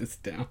wrote this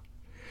down.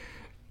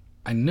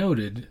 I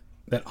noted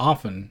that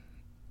often,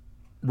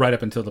 right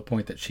up until the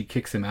point that she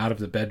kicks him out of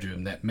the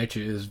bedroom, that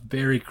Mecha is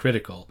very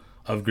critical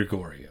of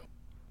Gregorio.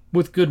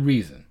 With good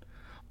reason.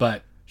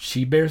 But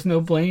she bears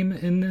no blame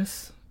in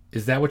this?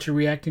 Is that what you're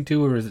reacting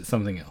to, or is it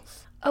something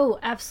else? Oh,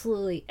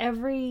 absolutely.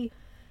 Everything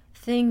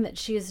that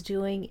she is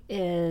doing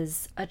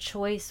is a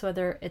choice,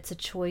 whether it's a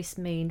choice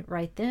made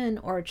right then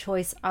or a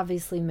choice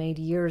obviously made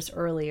years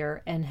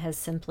earlier and has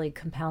simply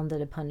compounded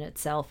upon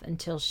itself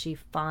until she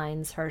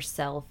finds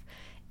herself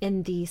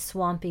in the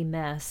swampy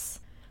mess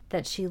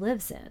that she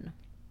lives in.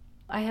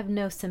 I have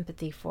no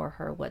sympathy for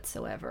her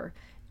whatsoever.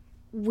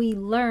 We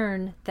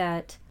learn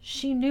that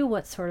she knew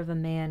what sort of a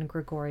man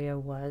Gregorio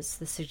was.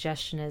 The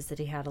suggestion is that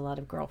he had a lot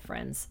of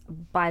girlfriends.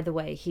 By the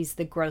way, he's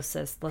the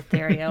grossest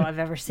Lothario I've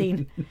ever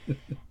seen.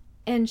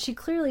 And she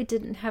clearly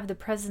didn't have the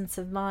presence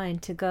of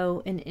mind to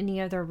go in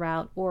any other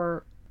route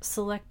or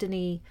select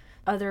any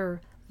other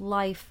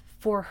life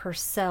for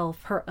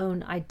herself, her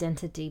own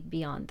identity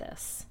beyond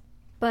this.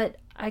 But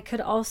I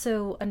could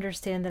also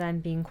understand that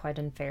I'm being quite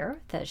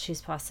unfair, that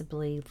she's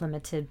possibly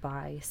limited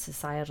by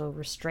societal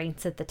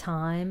restraints at the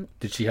time.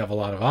 Did she have a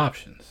lot of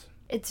options?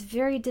 It's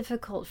very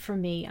difficult for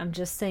me, I'm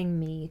just saying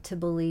me, to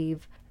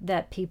believe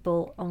that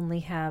people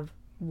only have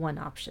one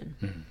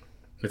option.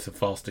 It's a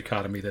false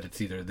dichotomy that it's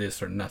either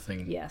this or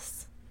nothing.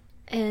 Yes.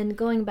 And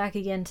going back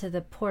again to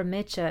the poor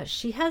Mecha,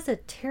 she has a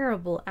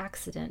terrible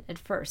accident at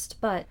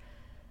first, but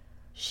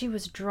she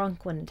was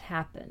drunk when it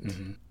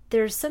happened.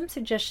 There's some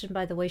suggestion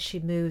by the way she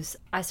moves.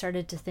 I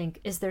started to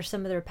think, is there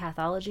some other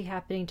pathology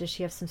happening? Does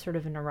she have some sort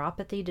of a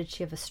neuropathy? Did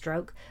she have a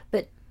stroke?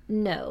 But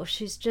no,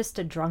 she's just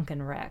a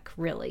drunken wreck,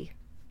 really.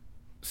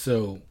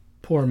 So,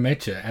 poor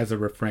Mecha as a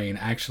refrain,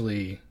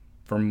 actually,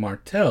 for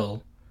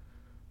Martel,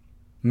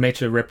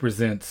 Mecha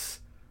represents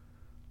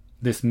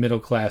this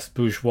middle-class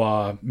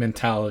bourgeois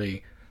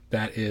mentality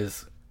that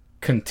is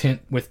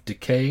content with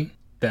decay,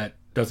 that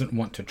doesn't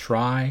want to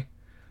try,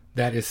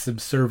 that is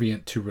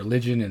subservient to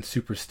religion and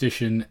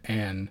superstition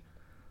and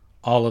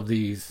all of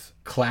these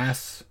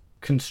class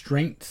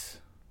constraints.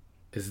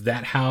 Is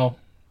that how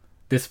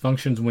this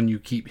functions when you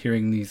keep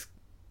hearing these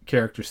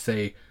characters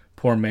say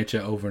poor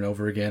Mecha over and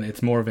over again?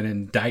 It's more of an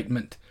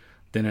indictment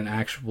than an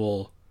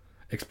actual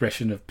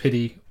expression of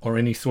pity or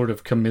any sort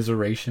of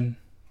commiseration?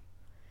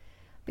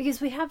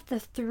 Because we have the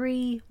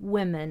three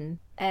women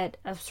at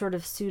a sort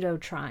of pseudo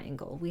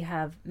triangle. We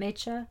have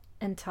Mecha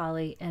and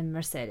Tali and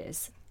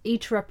Mercedes,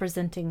 each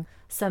representing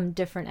some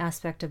different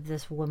aspect of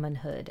this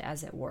womanhood,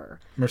 as it were.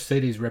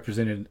 Mercedes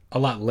represented a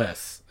lot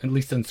less, at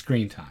least on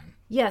screen time.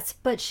 Yes,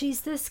 but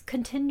she's this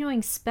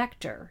continuing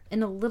specter.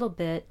 In a little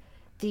bit,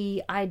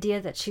 the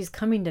idea that she's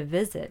coming to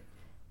visit,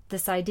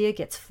 this idea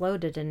gets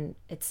floated, and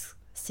it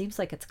seems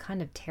like it's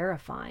kind of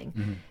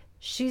terrifying.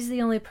 She's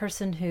the only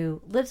person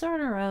who lives on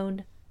her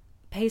own,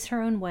 pays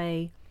her own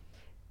way,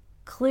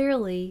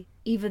 clearly,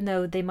 even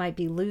though they might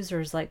be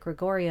losers like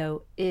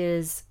Gregorio,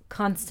 is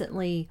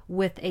constantly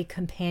with a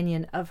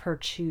companion of her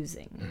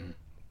choosing.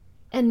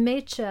 And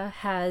Mecha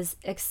has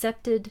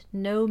accepted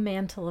no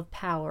mantle of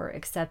power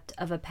except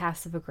of a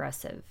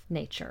passive-aggressive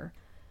nature.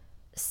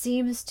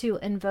 Seems to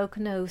invoke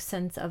no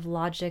sense of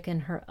logic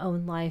in her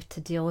own life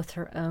to deal with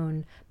her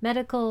own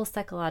medical,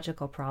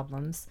 psychological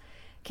problems.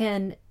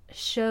 Can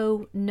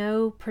show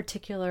no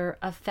particular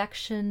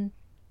affection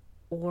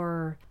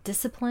or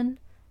discipline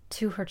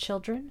to her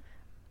children.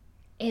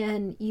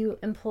 And you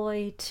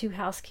employ two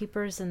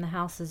housekeepers and the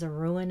house is a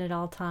ruin at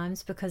all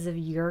times because of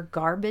your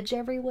garbage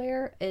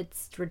everywhere.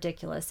 It's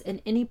ridiculous. And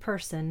any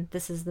person,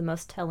 this is the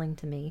most telling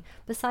to me,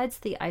 besides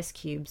the ice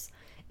cubes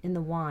in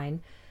the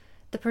wine,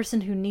 the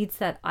person who needs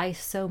that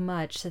ice so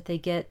much that they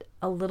get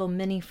a little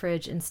mini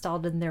fridge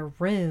installed in their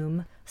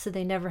room so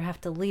they never have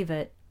to leave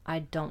it, I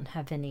don't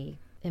have any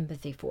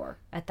empathy for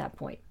at that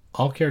point.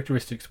 All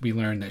characteristics we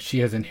learn that she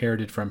has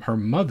inherited from her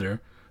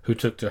mother, who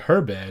took to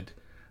her bed,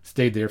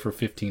 stayed there for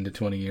 15 to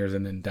 20 years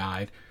and then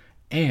died,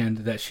 and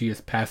that she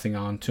is passing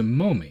on to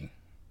Momi.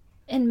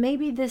 And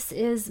maybe this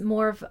is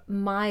more of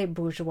my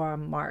bourgeois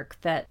mark,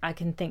 that I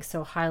can think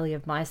so highly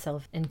of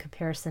myself in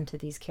comparison to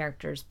these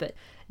characters. But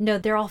no,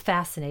 they're all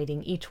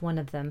fascinating, each one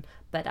of them.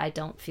 But I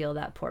don't feel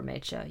that poor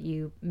Mecha.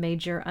 You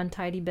made your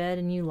untidy bed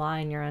and you lie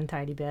in your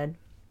untidy bed.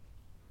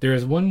 There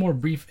is one more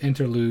brief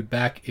interlude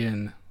back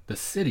in the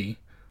city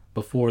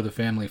before the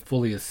family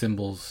fully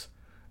assembles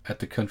at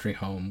the country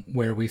home,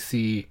 where we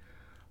see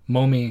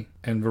Momi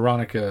and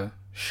Veronica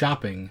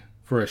shopping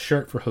for a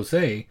shirt for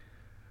Jose,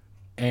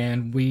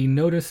 and we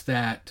notice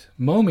that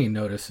Momi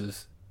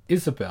notices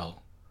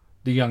Isabel,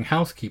 the young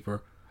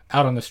housekeeper,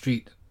 out on the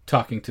street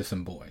talking to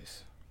some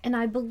boys. And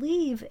I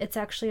believe it's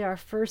actually our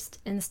first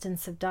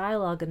instance of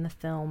dialogue in the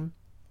film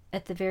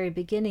at the very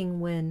beginning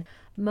when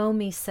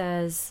Momi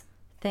says,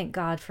 "Thank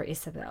God for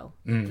Isabel."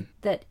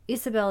 That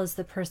Isabel is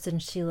the person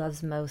she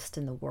loves most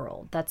in the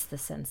world. That's the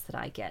sense that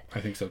I get.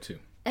 I think so too.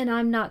 And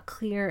I'm not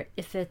clear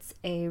if it's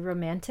a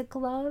romantic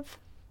love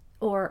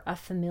or a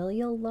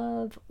familial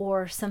love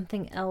or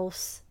something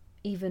else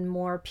even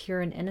more pure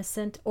and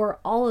innocent, or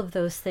all of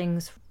those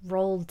things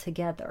rolled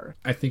together.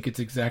 I think it's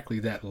exactly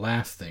that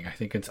last thing. I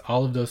think it's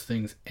all of those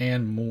things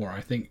and more. I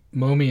think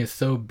Momi is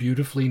so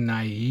beautifully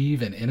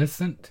naive and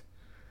innocent.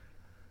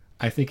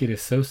 I think it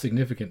is so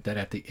significant that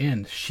at the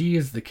end, she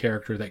is the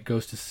character that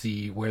goes to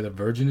see where the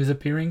Virgin is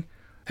appearing,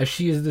 as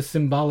she is the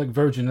symbolic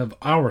Virgin of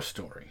our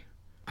story.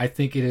 I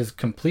think it is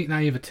complete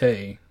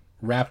naivete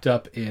wrapped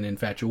up in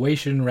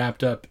infatuation,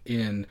 wrapped up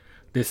in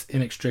this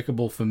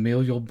inextricable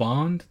familial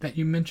bond that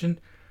you mentioned.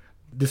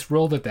 This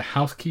role that the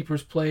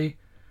housekeepers play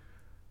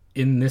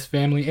in this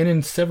family and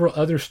in several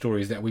other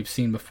stories that we've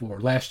seen before.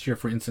 Last year,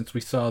 for instance,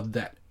 we saw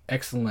that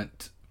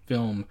excellent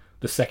film,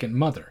 The Second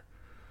Mother,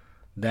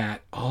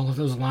 that all of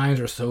those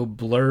lines are so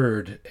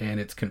blurred and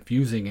it's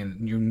confusing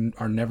and you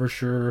are never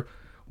sure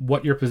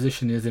what your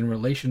position is in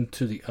relation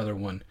to the other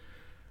one.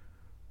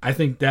 I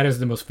think that is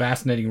the most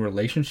fascinating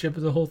relationship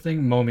of the whole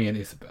thing, Momi and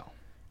Isabel.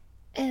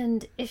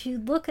 And if you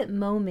look at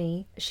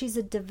Momi, she's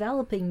a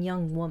developing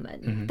young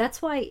woman. Mm-hmm.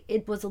 That's why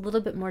it was a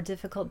little bit more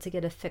difficult to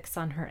get a fix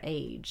on her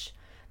age.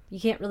 You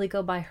can't really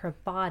go by her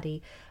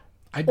body.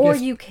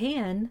 You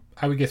can.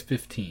 I would guess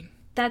 15.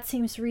 That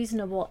seems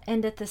reasonable.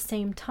 And at the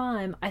same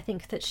time, I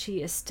think that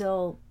she is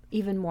still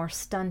even more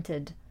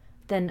stunted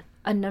than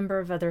a number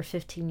of other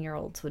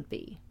 15-year-olds would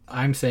be.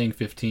 I'm saying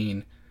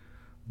 15,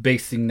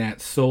 basing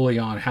that solely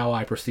on how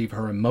I perceive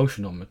her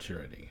emotional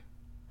maturity.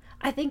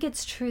 I think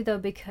it's true, though,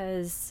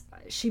 because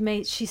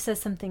she says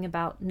something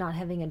about not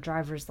having a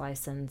driver's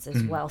license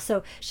as well.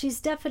 So she's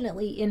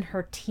definitely in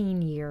her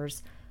teen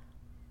years.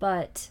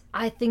 But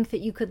I think that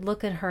you could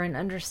look at her and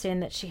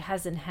understand that she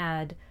hasn't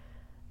had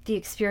the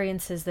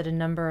experiences that a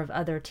number of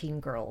other teen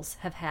girls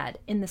have had.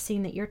 In the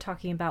scene that you're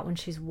talking about, when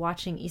she's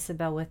watching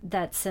Isabel with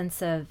that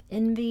sense of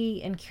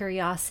envy and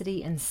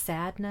curiosity and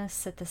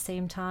sadness at the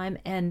same time,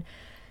 and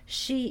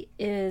she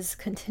is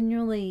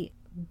continually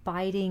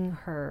biting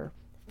her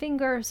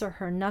fingers or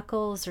her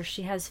knuckles, or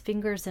she has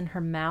fingers in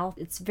her mouth.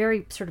 It's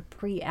very sort of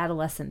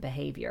pre-adolescent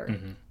behavior.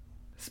 Mm-hmm.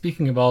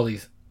 Speaking of all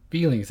these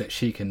feelings that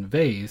she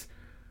conveys,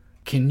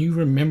 can you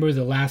remember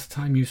the last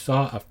time you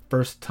saw a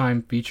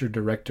first-time feature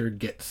director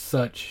get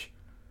such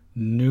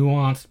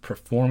nuanced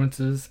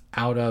performances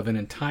out of an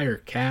entire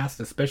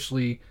cast,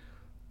 especially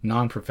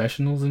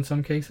non-professionals in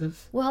some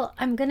cases? Well,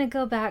 I'm going to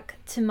go back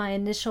to my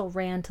initial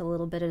rant a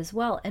little bit as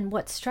well. And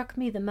what struck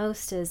me the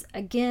most is,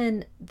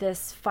 again,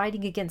 this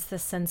fighting against the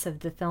sense of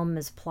the film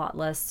is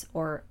plotless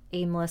or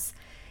aimless.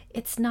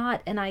 It's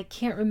not, and I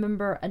can't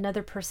remember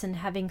another person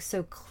having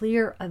so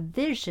clear a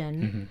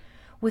vision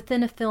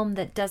within a film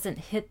that doesn't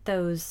hit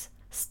those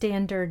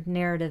standard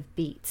narrative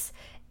beats.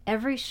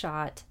 Every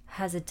shot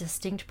has a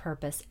distinct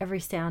purpose. Every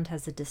sound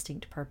has a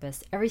distinct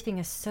purpose. Everything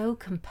is so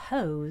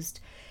composed,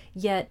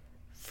 yet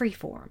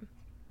freeform.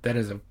 That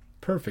is a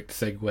perfect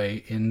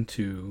segue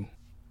into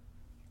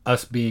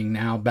us being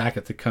now back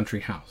at the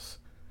country house.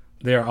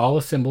 They are all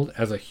assembled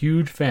as a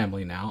huge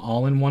family now,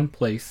 all in one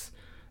place,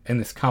 and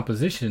this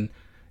composition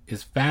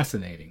is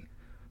fascinating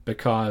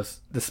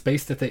because the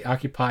space that they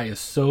occupy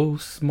is so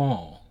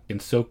small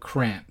and so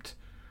cramped,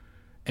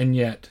 and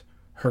yet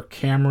her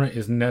camera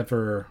is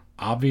never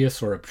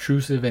obvious or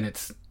obtrusive, and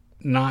it's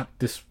not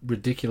this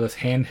ridiculous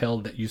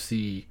handheld that you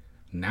see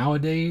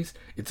nowadays.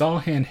 It's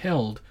all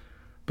handheld,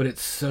 but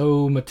it's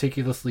so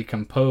meticulously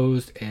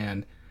composed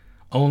and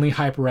only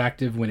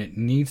hyperactive when it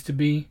needs to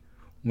be,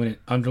 when it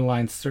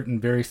underlines certain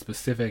very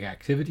specific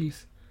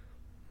activities.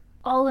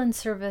 All in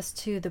service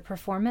to the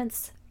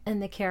performance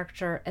and the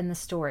character and the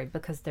story,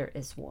 because there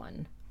is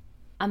one.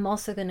 I'm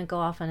also going to go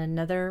off on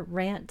another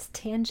rant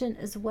tangent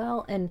as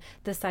well. And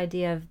this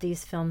idea of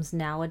these films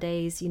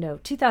nowadays,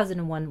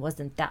 2001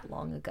 wasn't that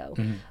long ago.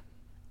 Mm-hmm.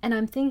 And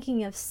I'm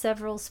thinking of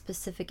several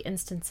specific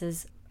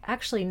instances,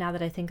 actually, now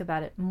that I think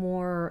about it,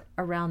 more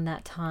around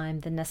that time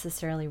than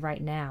necessarily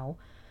right now,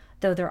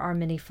 though there are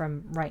many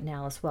from right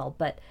now as well.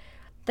 But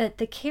that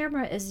the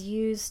camera is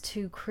used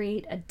to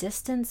create a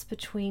distance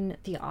between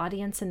the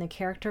audience and the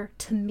character,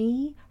 to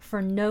me,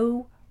 for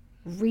no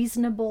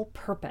reasonable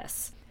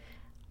purpose.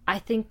 I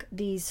think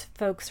these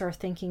folks are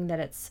thinking that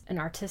it's an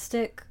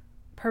artistic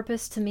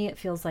purpose. To me, it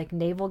feels like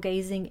navel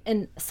gazing,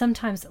 and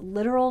sometimes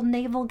literal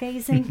navel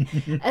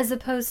gazing, as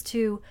opposed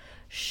to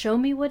show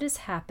me what is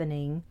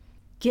happening,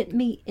 get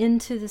me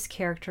into this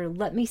character,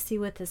 let me see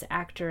what this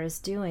actor is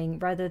doing,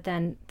 rather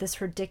than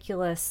this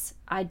ridiculous,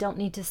 I don't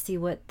need to see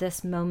what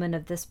this moment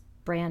of this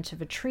branch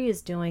of a tree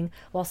is doing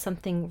while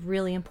something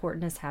really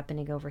important is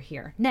happening over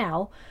here.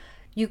 Now,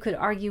 you could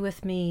argue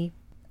with me,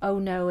 oh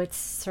no, it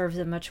serves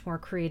a much more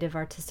creative,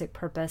 artistic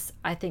purpose.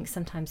 I think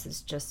sometimes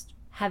it's just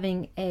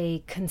having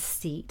a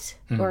conceit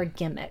or a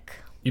gimmick.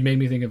 You made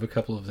me think of a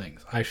couple of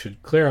things. I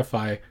should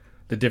clarify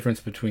the difference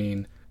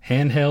between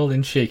handheld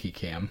and shaky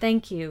cam.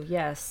 Thank you,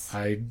 yes.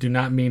 I do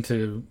not mean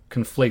to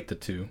conflate the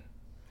two.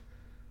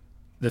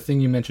 The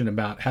thing you mentioned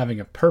about having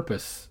a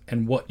purpose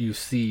and what you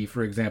see,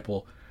 for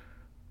example,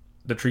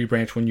 the tree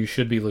branch when you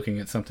should be looking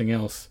at something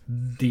else.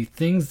 The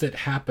things that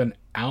happen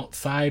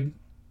outside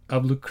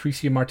of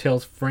Lucrecia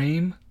Martel's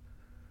frame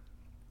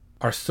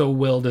are so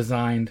well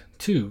designed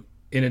too.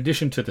 In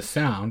addition to the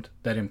sound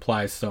that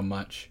implies so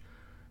much,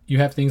 you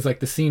have things like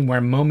the scene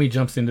where Momi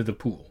jumps into the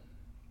pool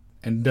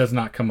and does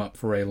not come up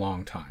for a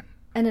long time.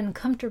 An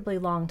uncomfortably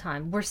long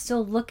time. We're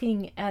still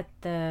looking at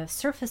the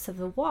surface of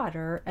the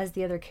water as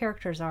the other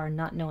characters are,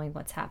 not knowing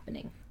what's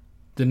happening.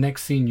 The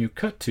next scene you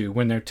cut to,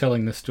 when they're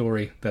telling the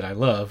story that I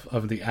love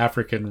of the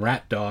African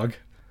rat dog,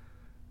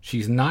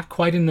 she's not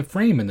quite in the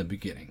frame in the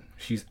beginning.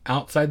 She's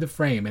outside the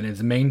frame and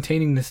is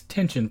maintaining this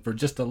tension for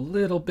just a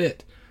little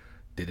bit.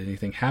 Did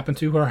anything happen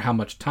to her? How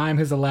much time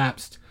has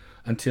elapsed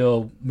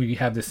until we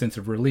have this sense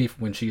of relief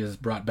when she is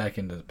brought back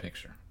into the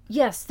picture?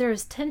 Yes, there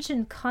is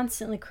tension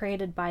constantly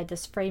created by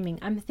this framing.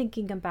 I'm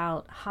thinking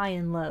about High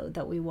and Low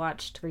that we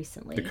watched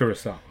recently. The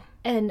Kurosawa.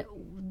 And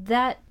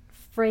that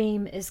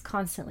frame is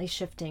constantly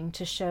shifting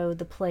to show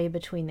the play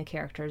between the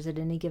characters at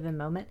any given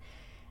moment.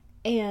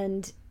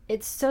 And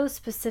it's so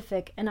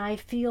specific, and I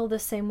feel the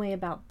same way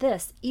about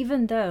this,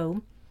 even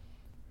though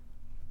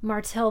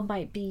Martel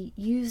might be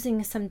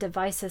using some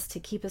devices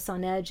to keep us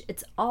on edge.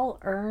 It's all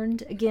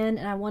earned again,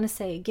 and I want to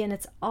say again,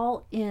 it's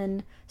all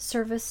in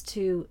service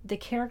to the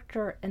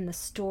character and the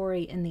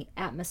story and the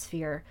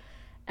atmosphere,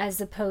 as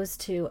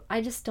opposed to,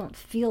 I just don't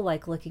feel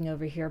like looking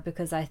over here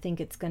because I think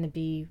it's going to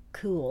be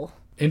cool.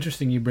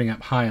 Interesting you bring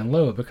up High and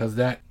Low, because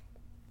that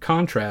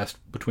contrast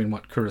between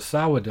what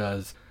Kurosawa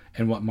does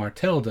and what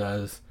Martel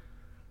does,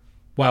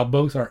 while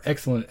both are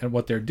excellent at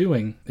what they're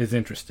doing, is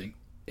interesting.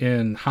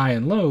 In High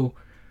and Low,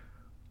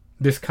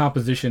 this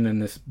composition and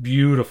this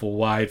beautiful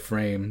wide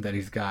frame that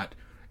he's got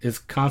is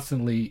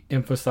constantly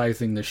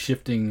emphasizing the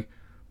shifting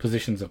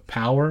positions of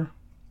power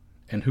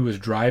and who is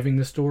driving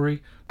the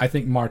story. I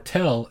think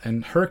Martel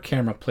and her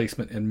camera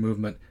placement and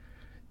movement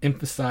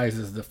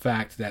emphasizes the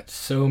fact that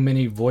so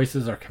many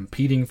voices are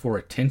competing for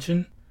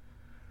attention,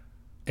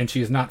 and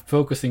she is not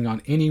focusing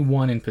on any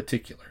one in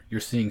particular. You're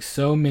seeing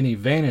so many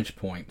vantage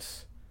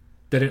points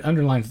that it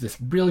underlines this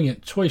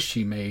brilliant choice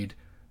she made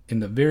in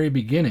the very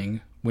beginning,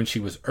 when she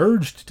was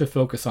urged to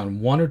focus on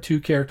one or two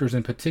characters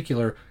in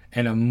particular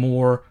and a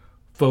more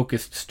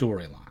focused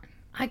storyline.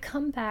 I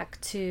come back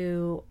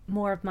to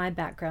more of my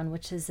background,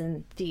 which is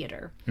in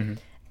theater. Mm-hmm.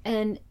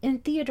 And in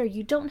theater,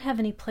 you don't have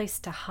any place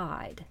to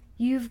hide.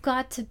 You've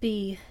got to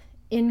be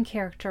in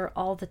character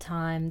all the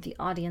time. The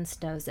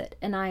audience knows it.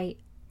 And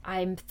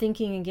I'm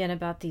thinking again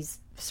about these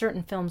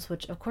certain films,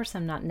 which of course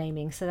I'm not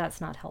naming, so that's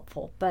not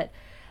helpful. But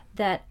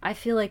that I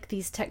feel like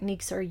these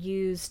techniques are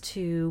used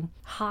to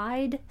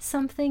hide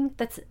something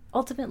that's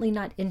ultimately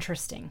not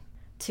interesting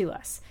to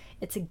us.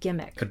 It's a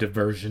gimmick. A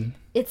diversion.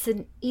 It's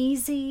an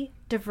easy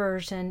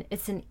diversion.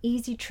 It's an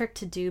easy trick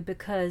to do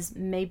because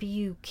maybe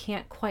you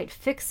can't quite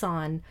fix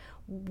on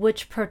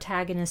which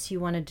protagonist you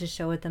wanted to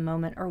show at the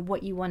moment or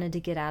what you wanted to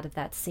get out of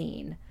that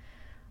scene.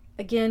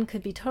 Again,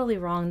 could be totally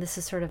wrong. This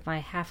is sort of my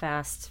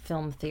half-assed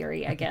film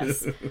theory, I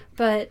guess.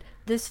 But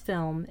this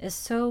film is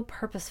so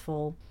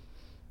purposeful.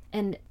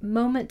 And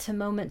moment to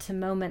moment to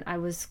moment, I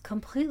was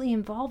completely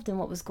involved in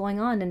what was going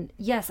on. And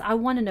yes, I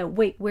want to know,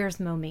 wait, where's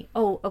Momi?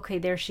 Oh, okay,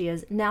 there she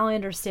is. Now I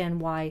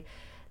understand why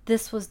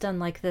this was done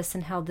like this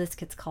and how this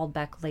gets called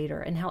back later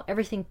and how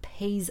everything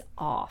pays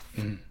off.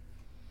 Mm.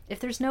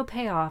 If there's no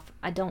payoff,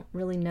 I don't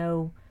really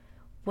know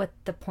what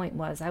the point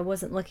was. I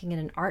wasn't looking at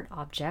an art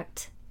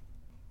object.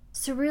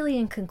 So really,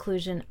 in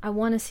conclusion, I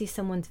want to see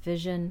someone's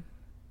vision,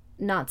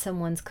 not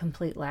someone's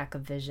complete lack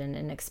of vision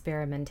and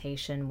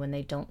experimentation when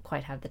they don't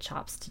quite have the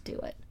chops to do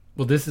it.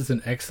 Well, this is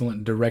an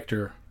excellent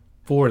director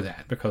for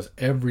that, because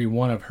every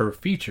one of her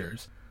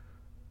features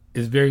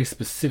is very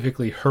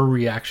specifically her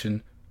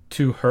reaction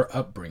to her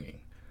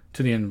upbringing,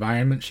 to the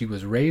environment she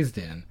was raised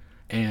in,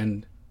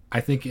 and I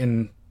think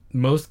in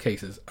most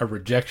cases, a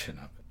rejection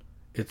of it.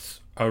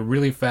 It's a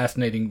really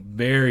fascinating,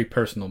 very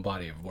personal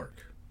body of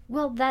work.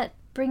 Well, that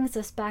brings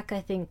us back,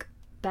 I think,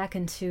 back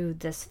into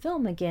this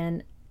film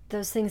again.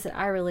 Those things that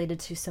I related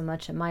to so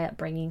much in my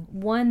upbringing.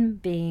 One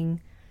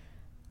being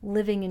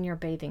living in your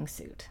bathing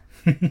suit.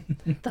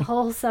 The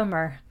whole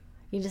summer.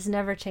 You just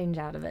never change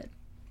out of it.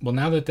 Well,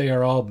 now that they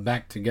are all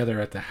back together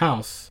at the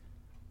house,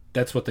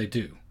 that's what they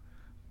do.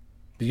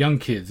 The young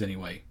kids,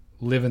 anyway,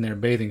 live in their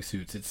bathing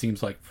suits, it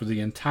seems like, for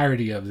the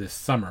entirety of this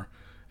summer.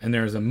 And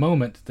there is a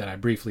moment that I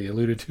briefly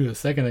alluded to a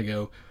second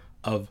ago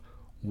of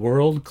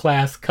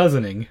world-class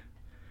cousining.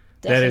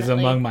 Definitely. That is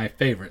among my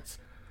favorites,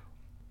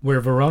 where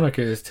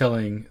Veronica is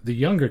telling the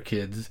younger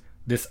kids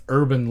this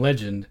urban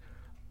legend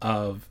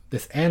of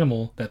this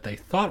animal that they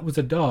thought was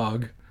a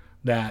dog,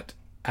 that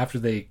after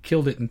they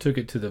killed it and took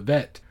it to the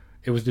vet,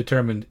 it was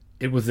determined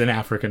it was an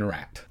African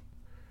rat.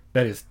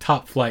 That is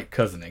top flight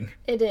cousining.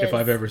 It is. If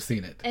I've ever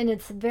seen it. And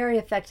it's very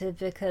effective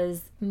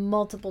because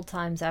multiple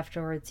times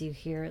afterwards you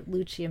hear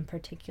Lucci in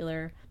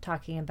particular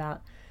talking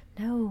about,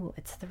 no,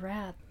 it's the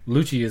rat.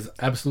 Lucci is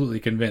absolutely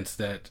convinced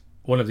that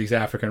one of these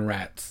African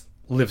rats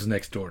lives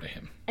next door to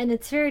him. And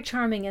it's very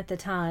charming at the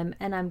time,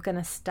 and I'm going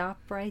to stop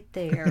right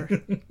there.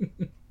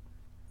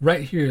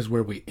 Right here is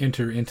where we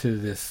enter into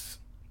this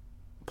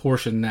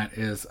portion that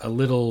is a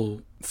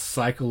little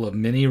cycle of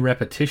mini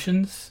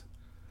repetitions,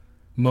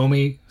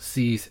 Momi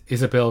sees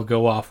Isabel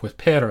go off with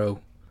Pero,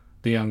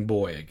 the young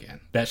boy again,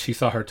 that she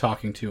saw her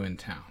talking to in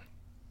town.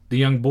 The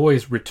young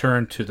boys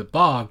return to the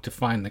bog to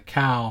find the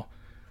cow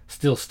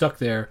still stuck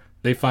there.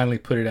 They finally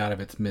put it out of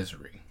its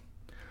misery.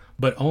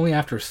 But only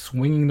after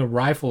swinging the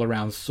rifle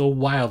around so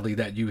wildly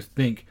that you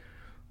think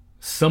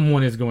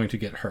someone is going to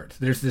get hurt.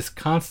 There's this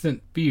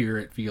constant fear,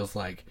 it feels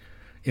like,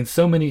 in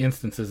so many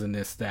instances in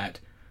this, that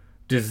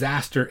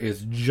disaster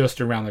is just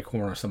around the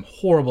corner. Some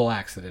horrible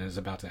accident is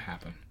about to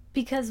happen.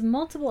 Because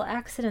multiple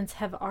accidents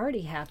have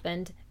already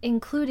happened,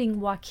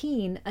 including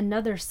Joaquin,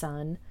 another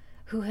son,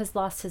 who has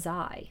lost his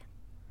eye.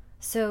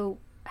 So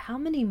how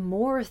many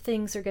more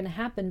things are going to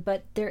happen?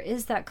 But there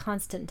is that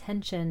constant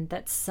tension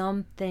that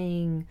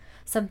something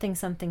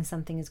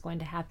is going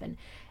to happen.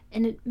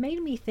 And it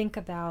made me think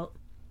about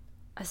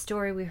a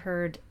story we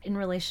heard in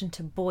relation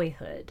to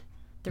Boyhood,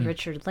 the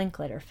Richard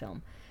Linklater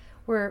film,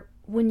 where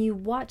when you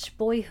watch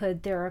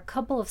Boyhood, there are a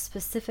couple of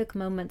specific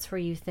moments where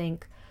you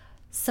think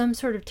some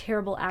sort of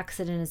terrible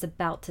accident is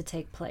about to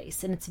take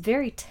place, and it's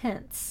very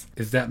tense.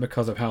 Is that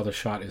because of how the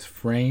shot is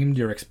framed?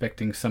 You're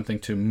expecting something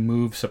to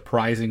move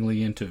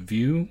surprisingly into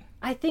view?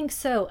 I think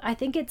so. I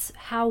think it's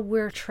how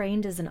we're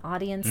trained as an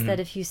audience,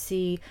 that if you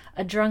see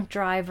a drunk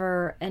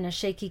driver and a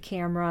shaky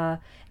camera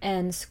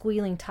and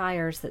squealing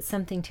tires, that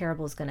something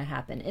terrible is going to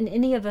happen. And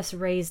any of us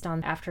raised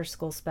on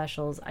after-school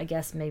specials, I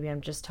guess maybe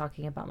I'm just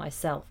talking about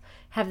myself,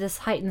 have this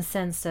heightened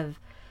sense of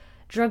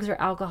drugs or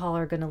alcohol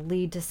are going to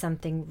lead to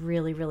something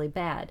really, really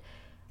bad.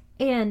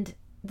 And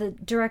the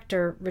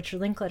director,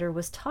 Richard Linklater,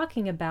 was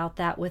talking about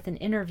that with an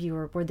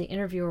interviewer, where the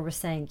interviewer was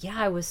saying, yeah,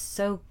 I was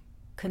so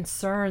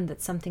concerned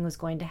that something was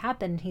going to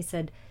happen. He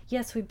said,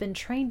 yes, we've been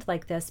trained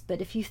like this, but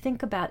if you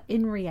think about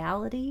in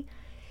reality,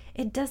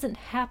 it doesn't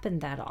happen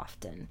that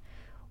often.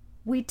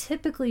 We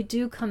typically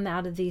do come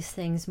out of these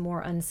things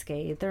more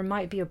unscathed. There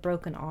might be a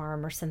broken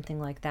arm or something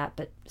like that,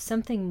 but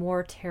something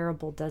more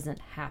terrible doesn't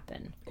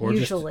happen,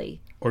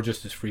 usually. Or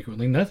just as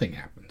frequently, nothing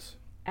happens.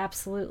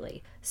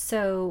 Absolutely.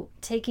 So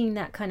taking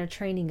that kind of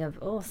training of,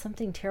 oh,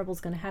 something terrible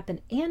is going to happen,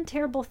 and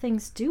terrible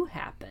things do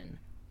happen,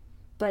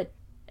 but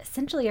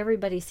essentially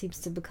everybody seems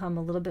to become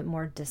a little bit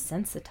more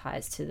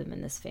desensitized to them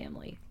in this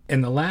family.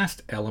 And the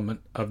last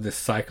element of this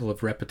cycle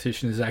of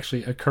repetition is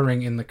actually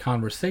occurring in the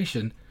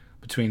conversation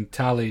between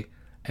Tali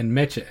and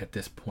Meche at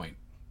this point.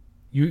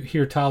 You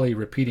hear Tali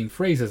repeating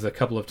phrases a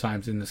couple of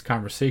times in this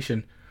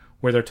conversation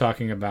where they're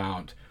talking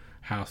about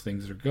how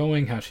things are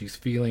going, how she's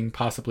feeling,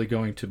 possibly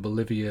going to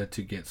Bolivia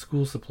to get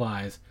school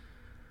supplies,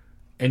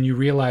 and you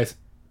realize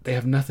they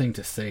have nothing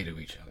to say to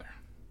each other.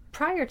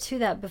 Prior to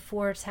that,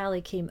 before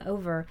Tali came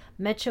over,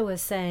 Meche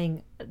was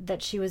saying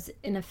that she was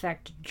in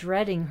effect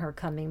dreading her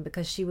coming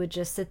because she would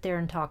just sit there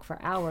and talk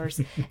for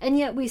hours. And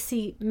yet we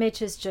see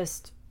Meche's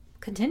just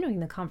continuing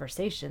the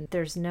conversation.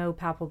 There's no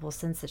palpable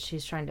sense that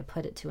she's trying to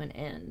put it to an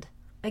end.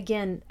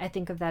 Again, I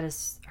think of that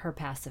as her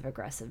passive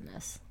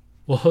aggressiveness.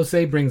 Well,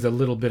 Jose brings a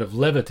little bit of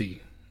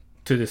levity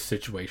to this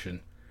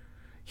situation.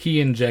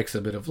 He injects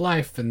a bit of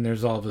life, and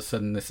there's all of a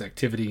sudden this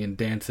activity and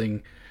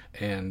dancing,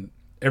 and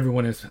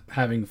everyone is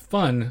having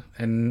fun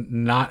and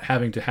not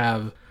having to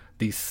have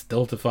these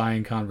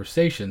stultifying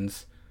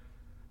conversations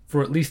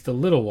for at least a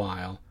little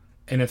while.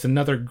 And it's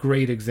another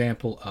great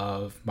example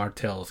of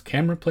Martel's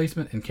camera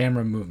placement and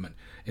camera movement.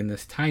 In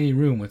this tiny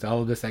room with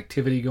all of this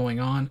activity going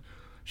on,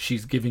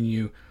 she's giving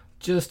you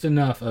just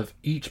enough of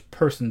each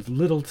person's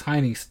little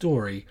tiny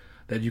story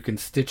that you can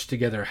stitch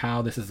together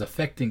how this is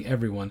affecting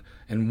everyone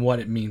and what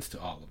it means to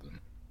all of them.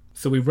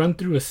 So we run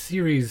through a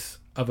series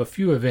of a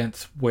few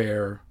events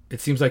where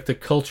it seems like the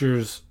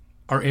cultures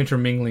are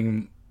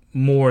intermingling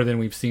more than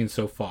we've seen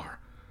so far.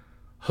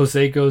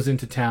 Jose goes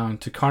into town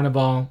to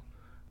Carnival,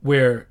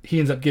 where he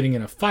ends up getting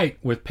in a fight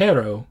with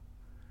Pero,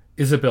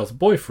 Isabel's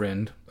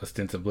boyfriend,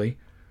 ostensibly,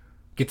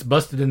 gets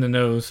busted in the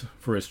nose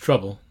for his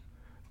trouble,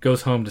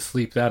 goes home to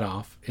sleep that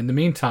off. In the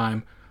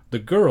meantime, the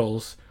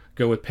girls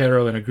go with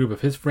Pero and a group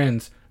of his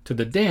friends to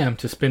the dam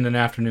to spend an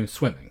afternoon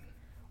swimming.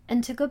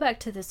 And to go back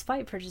to this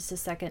fight for just a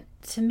second,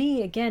 to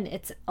me, again,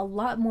 it's a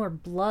lot more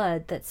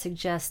blood that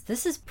suggests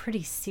this is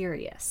pretty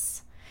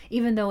serious,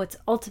 even though it's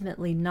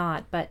ultimately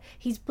not. But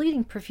he's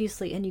bleeding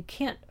profusely, and you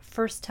can't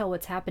first tell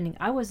what's happening.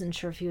 I wasn't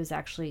sure if he was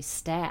actually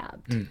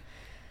stabbed.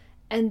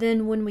 And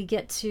then when we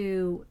get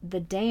to the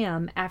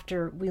dam,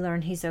 after we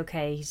learn he's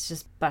okay, he's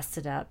just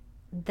busted up,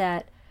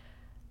 that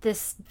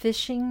this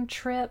fishing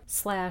trip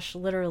 /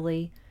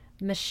 literally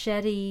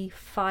machete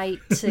fight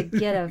to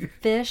get a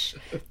fish.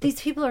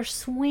 These people are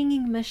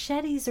swinging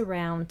machetes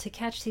around to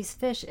catch these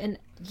fish. And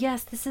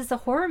yes, this is a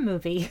horror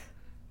movie.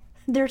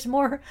 There's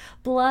more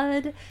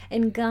blood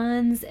and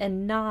guns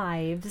and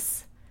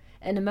knives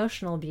and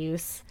emotional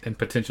abuse and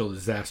potential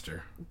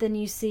disaster than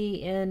you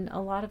see in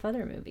a lot of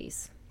other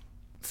movies.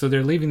 So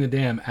they're leaving the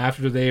dam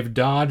after they've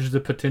dodged the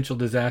potential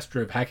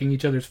disaster of hacking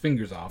each other's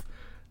fingers off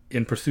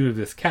in pursuit of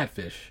this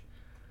catfish,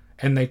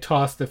 and they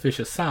toss the fish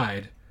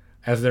aside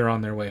as they're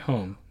on their way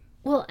home.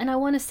 Well, and I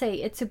want to say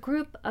it's a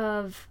group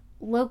of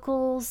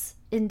locals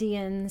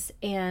Indians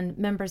and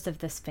members of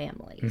this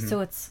family. So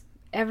it's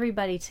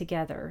everybody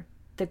together.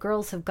 The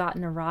girls have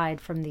gotten a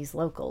ride from these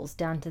locals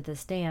down to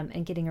this dam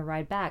and getting a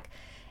ride back.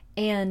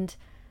 And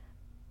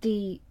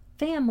the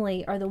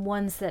family are the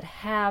ones that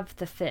have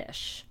the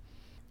fish.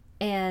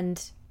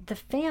 And the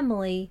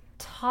family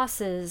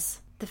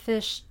tosses the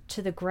fish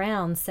to the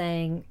ground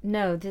saying,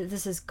 no,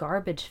 this is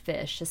garbage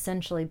fish,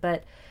 essentially,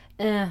 but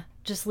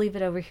just leave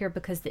it over here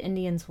because the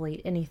Indians will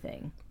eat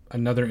anything.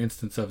 Another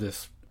instance of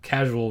this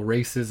casual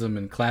racism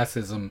and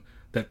classism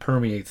that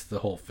permeates the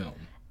whole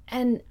film.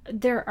 And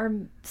there are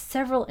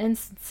several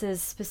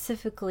instances,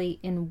 specifically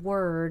in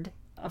Word,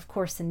 of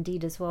course in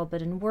Deed as well,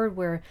 but in Word,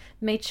 where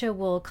Mecha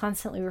will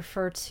constantly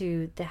refer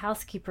to the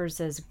housekeepers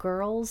as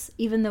girls,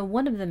 even though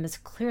one of them is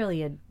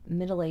clearly a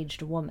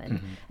middle-aged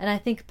woman. And I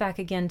think back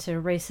again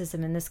to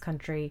racism in this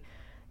country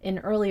in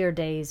earlier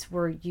days,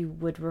 where you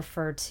would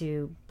refer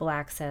to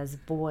blacks as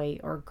boy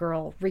or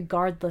girl,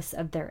 regardless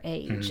of their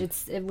age.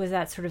 It was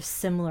that sort of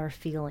similar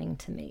feeling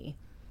to me.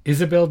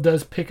 Isabel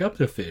does pick up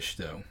the fish,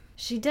 though.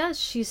 She does.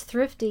 She's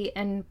thrifty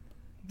and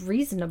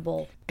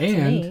reasonable and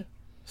to me.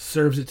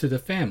 Serves it to the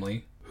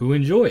family, who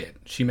enjoy it.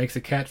 She makes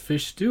a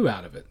catfish stew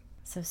out of it.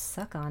 So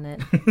suck on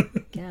it,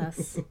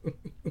 guess.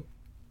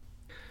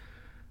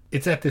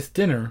 It's at this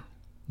dinner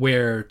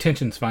where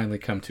tensions finally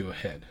come to a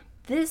head.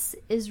 This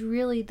is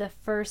really the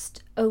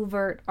first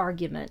overt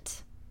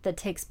argument that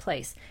takes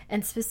place.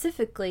 And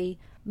specifically,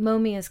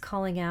 Momi is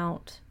calling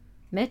out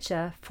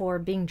Mecha for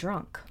being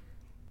drunk.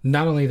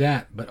 Not only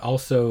that, but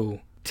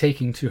also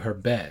taking to her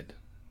bed,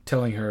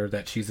 telling her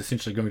that she's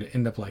essentially going to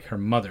end up like her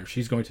mother.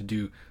 She's going to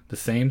do the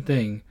same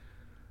thing.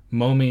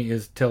 Momi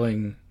is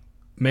telling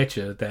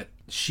Mecha that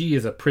she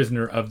is a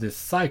prisoner of this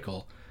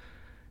cycle,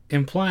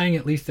 implying,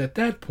 at least at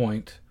that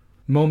point,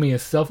 Momi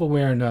is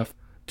self-aware enough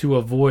to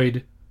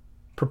avoid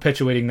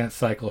perpetuating that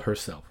cycle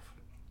herself,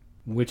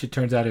 which it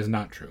turns out is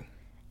not true.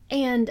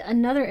 And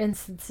another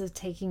instance of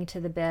taking to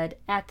the bed,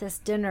 at this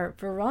dinner,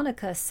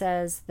 Veronica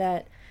says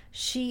that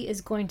she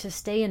is going to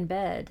stay in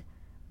bed.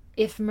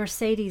 If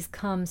Mercedes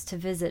comes to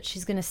visit,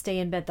 she's going to stay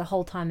in bed the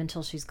whole time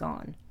until she's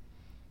gone.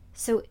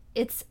 So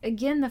it's,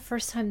 again, the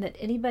first time that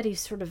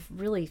anybody's sort of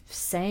really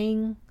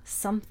saying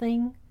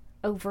something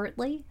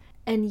overtly,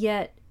 and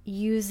yet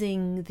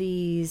using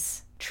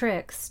these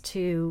tricks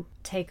to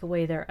take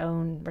away their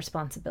own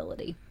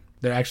responsibility.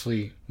 They're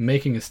actually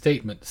making a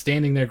statement,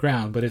 standing their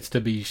ground, but it's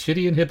to be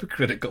shitty and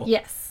hypocritical.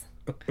 Yes.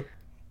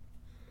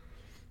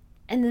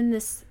 And then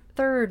this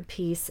third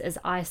piece, as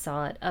I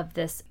saw it, of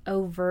this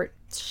overt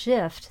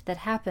shift that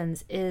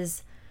happens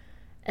is,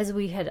 as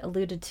we had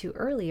alluded to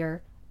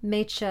earlier,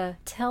 Mecha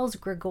tells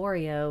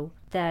Gregorio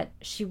that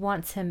she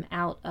wants him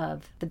out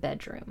of the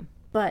bedroom.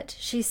 But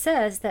she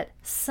says that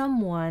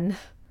someone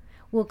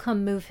will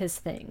come move his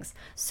things.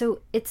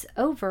 So it's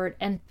overt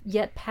and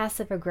yet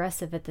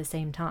passive-aggressive at the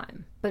same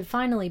time. But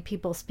finally,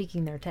 people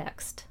speaking their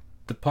text.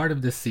 The part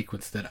of this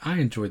sequence that I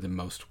enjoyed the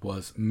most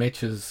was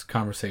Mecha's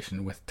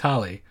conversation with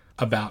Tali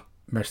about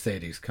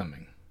Mercedes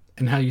coming,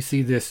 and how you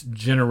see this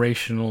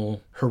generational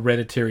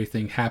hereditary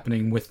thing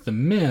happening with the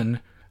men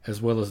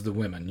as well as the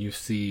women. You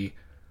see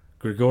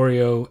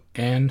Gregorio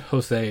and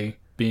Jose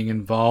being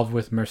involved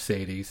with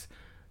Mercedes.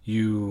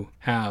 You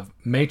have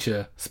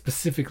Mecha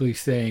specifically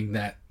saying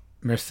that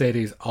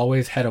Mercedes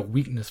always had a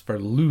weakness for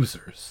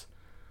losers,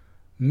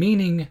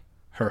 meaning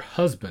her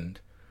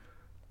husband,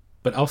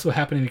 but also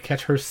happening to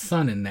catch her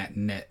son in that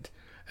net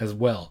as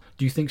well.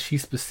 Do you think she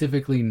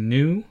specifically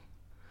knew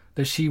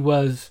that she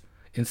was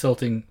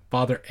insulting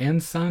father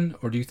and son,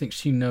 or do you think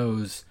she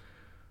knows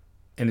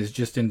and is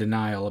just in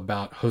denial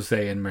about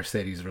Jose and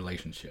Mercedes'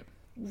 relationship?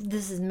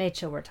 This is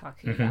Mecha we're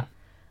talking about.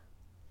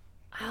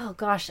 Oh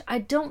gosh, I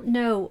don't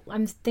know.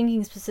 I'm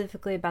thinking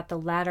specifically about the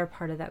latter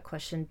part of that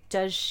question.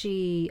 Does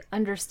she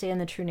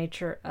understand the true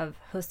nature of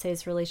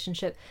Jose's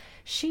relationship?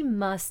 She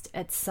must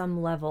at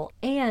some level.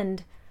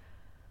 And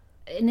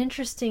an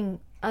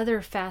interesting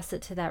other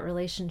facet to that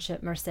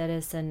relationship,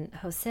 Mercedes and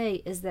Jose,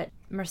 is that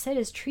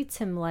Mercedes treats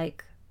him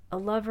like a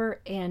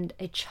lover and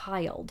a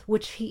child,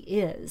 which he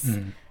is.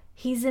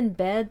 He's in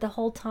bed the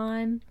whole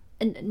time,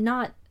 and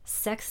not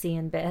sexy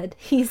in bed.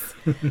 He's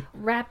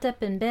wrapped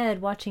up in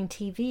bed watching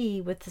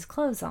TV with his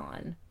clothes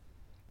on.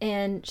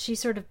 And she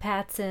sort of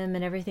pats him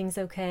and everything's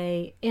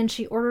okay. And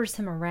she orders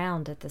him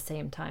around at the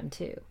same time,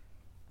 too.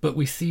 But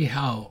we see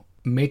how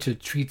Mecha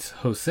treats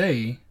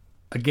Jose,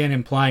 again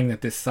implying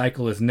that this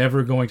cycle is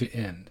never going to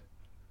end.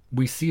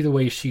 We see the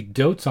way she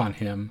dotes on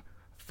him,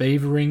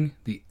 favoring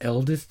the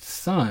eldest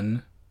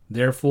son,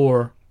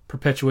 therefore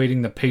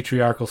perpetuating the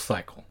patriarchal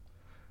cycle.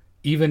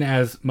 Even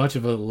as much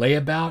of a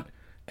layabout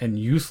and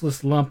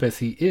useless lump as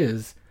he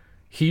is,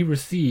 he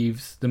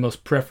receives the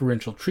most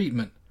preferential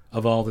treatment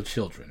of all the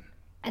children.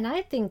 And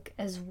I think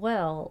as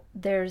well,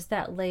 there's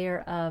that layer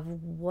of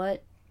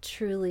what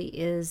truly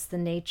is the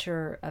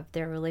nature of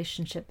their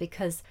relationship,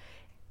 because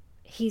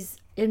he's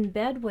in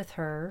bed with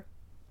her,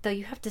 though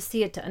you have to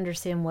see it to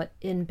understand what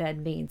in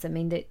bed means. I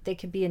mean, they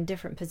could be in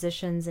different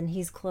positions and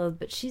he's clothed,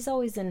 but she's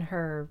always in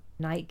her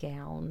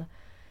nightgown.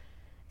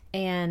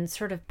 and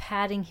sort of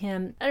patting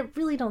him. I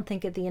really don't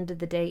think at the end of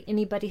the day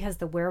anybody has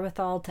the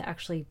wherewithal to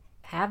actually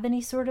have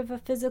any sort of a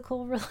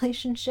physical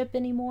relationship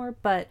anymore,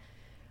 but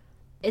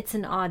it's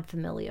an odd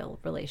familial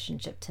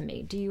relationship to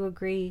me. Do you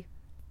agree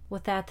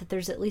with that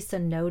there's at least a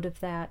note of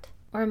that?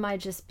 Or am I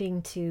just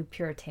being too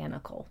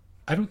puritanical?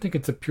 I don't think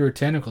it's a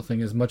puritanical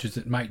thing as much as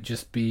it might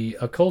just be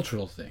a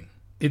cultural thing.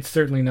 It's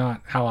certainly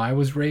not how I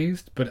was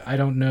raised, but I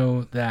don't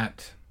know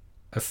that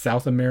a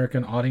South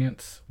American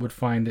audience would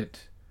find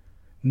it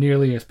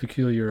nearly as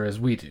peculiar as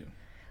we do.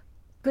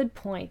 Good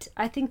point.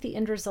 I think the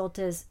end result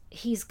is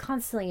he's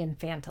constantly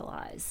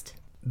infantilized.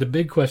 The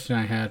big question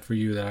I had for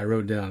you that I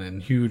wrote down in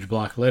huge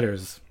block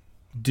letters,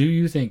 do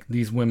you think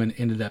these women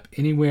ended up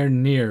anywhere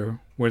near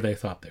where they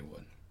thought they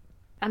would?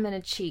 I'm going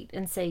to cheat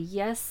and say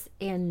yes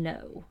and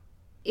no.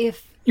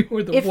 If you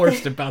were the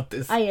worst about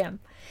this. I am.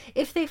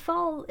 If they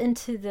fall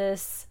into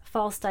this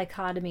false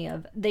dichotomy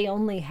of they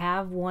only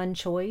have one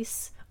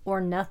choice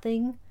or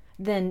nothing,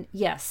 then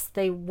yes,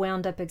 they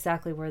wound up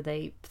exactly where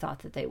they thought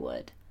that they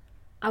would.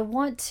 I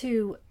want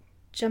to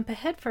jump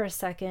ahead for a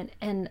second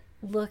and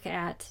look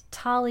at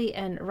Tali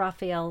and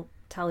Raphael,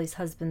 Tali's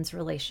husband's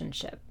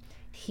relationship.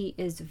 He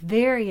is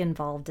very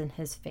involved in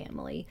his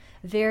family,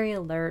 very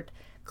alert,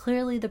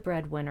 clearly the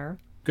breadwinner.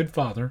 Good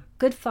father,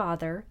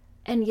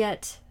 and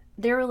yet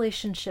their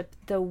relationship,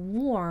 though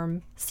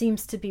warm,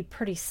 seems to be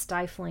pretty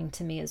stifling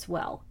to me as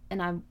well.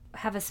 And I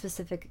have a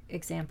specific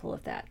example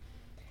of that.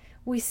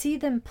 We see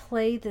them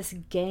play this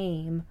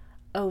game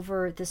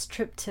over this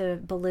trip to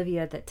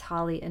Bolivia that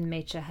Tali and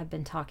Mecha have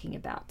been talking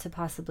about to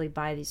possibly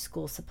buy these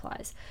school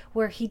supplies,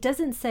 where he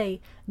doesn't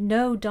say,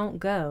 no, don't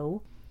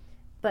go,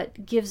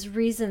 but gives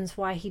reasons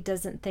why he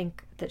doesn't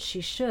think that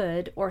she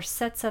should, or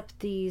sets up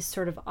these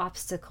sort of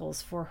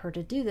obstacles for her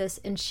to do this.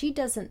 And she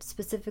doesn't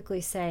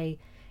specifically say,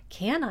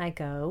 can I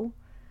go?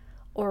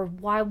 Or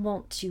why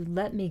won't you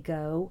let me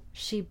go?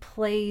 She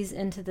plays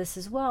into this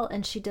as well,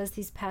 and she does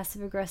these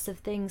passive-aggressive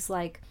things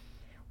like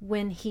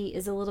when he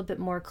is a little bit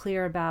more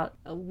clear about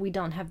we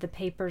don't have the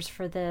papers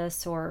for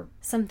this or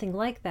something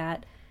like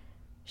that,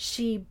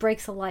 she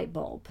breaks a light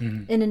bulb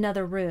in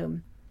another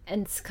room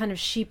and kind of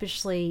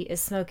sheepishly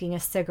is smoking a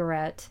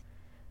cigarette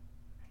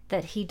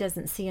that he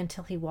doesn't see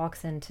until he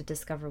walks in to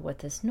discover what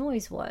this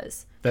noise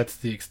was. That's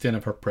the extent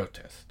of her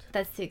protest.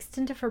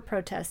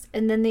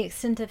 And then the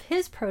extent of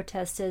his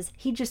protest is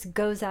he just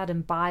goes out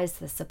and buys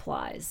the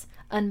supplies,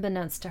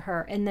 unbeknownst to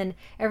her, and then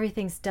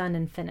everything's done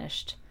and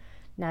finished.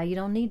 Now you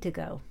don't need to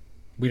go.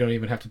 We don't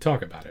even have to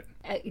talk about it.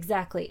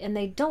 Exactly, and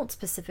they don't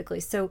specifically.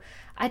 So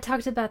I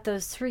talked about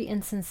those three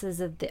instances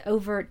of the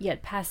overt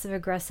yet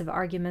passive-aggressive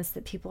arguments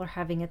that people are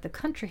having at the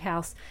country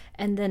house,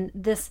 and then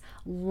this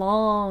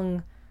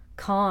long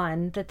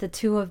con that the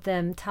two of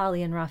them,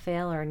 Tali and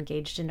Raphael, are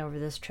engaged in over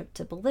this trip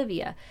to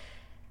Bolivia.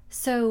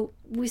 So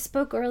we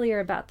spoke earlier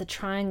about the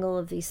triangle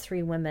of these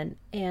three women,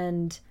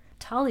 and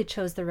Tali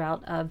chose the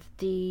route of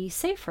the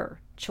safer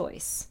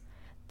choice.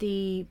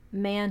 The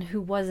man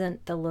who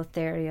wasn't the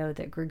Lothario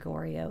that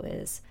Gregorio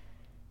is.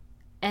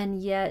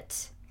 And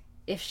yet,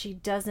 if she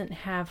doesn't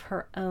have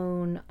her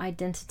own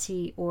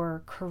identity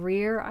or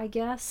career, I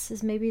guess,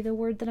 is maybe the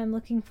word that I'm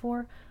looking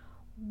for,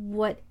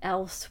 what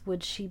else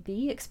would she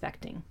be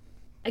expecting?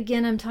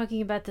 Again, I'm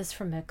talking about this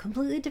from a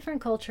completely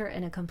different culture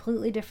and a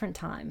completely different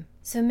time.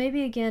 So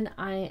maybe, again,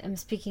 I am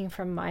speaking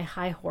from my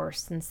high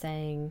horse and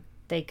saying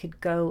they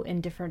could go in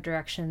different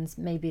directions.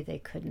 Maybe they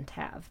couldn't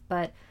have.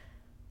 But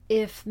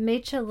if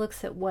Mecha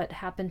looks at what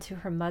happened to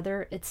her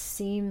mother, it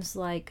seems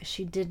like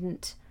she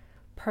didn't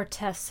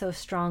protest so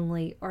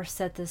strongly or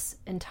set this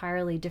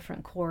entirely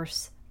different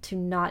course to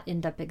not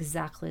end up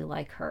exactly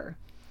like her.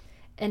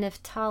 And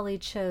if Tali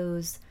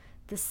chose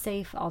the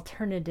safe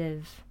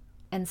alternative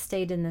and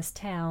stayed in this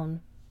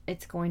town,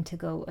 it's going to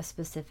go a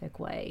specific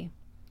way.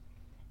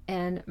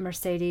 And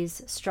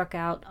Mercedes struck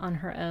out on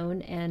her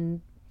own and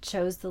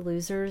chose the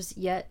losers,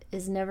 yet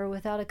is never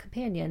without a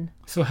companion.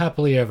 So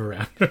happily ever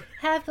after.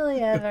 Happily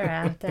ever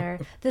after.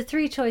 The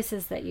three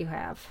choices that you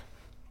have: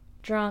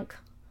 drunk,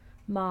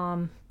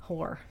 mom,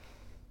 whore.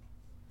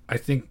 I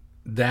think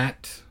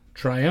that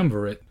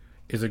triumvirate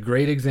is a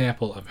great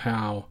example of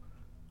how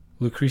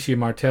Lucrecia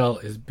Martel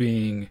is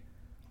being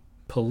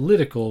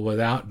political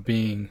without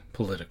being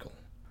political.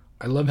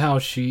 I love how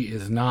she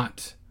is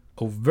not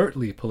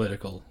overtly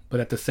political, but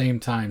at the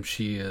same time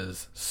she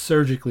is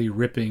surgically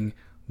ripping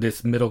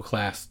this middle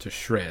class to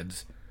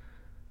shreds.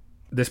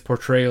 This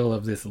portrayal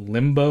of this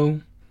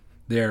limbo,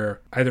 their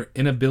either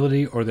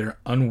inability or their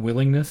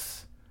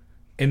unwillingness,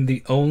 and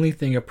the only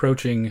thing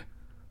approaching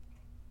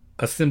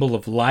a symbol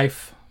of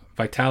life,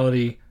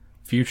 vitality,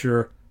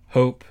 future,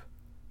 hope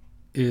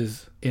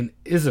is in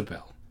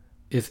Isabel,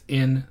 is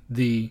in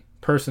the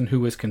person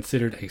who is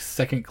considered a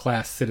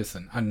second-class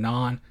citizen, a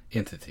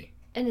non-entity.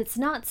 And it's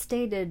not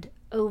stated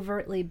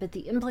overtly, but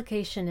the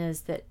implication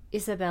is that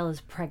Isabel is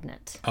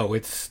pregnant. Oh,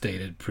 it's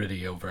stated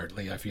pretty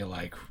overtly, I feel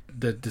like.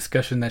 The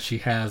discussion that she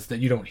has that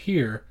you don't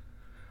hear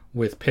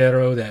with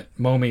Pero that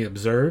Momi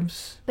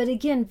observes. But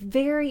again,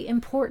 very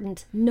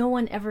important, no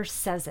one ever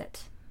says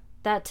it.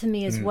 That to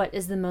me is what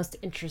is the most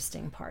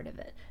interesting part of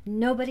it.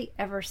 Nobody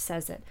ever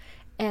says it.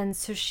 And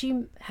so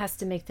she has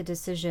to make the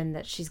decision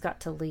that she's got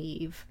to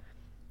leave.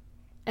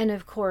 And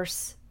of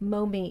course,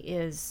 Momi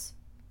is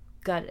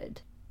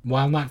gutted.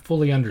 While not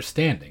fully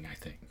understanding, I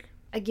think.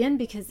 Again,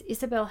 because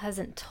Isabel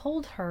hasn't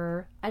told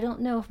her, I don't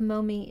know if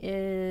Momi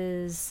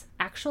is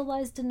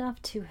actualized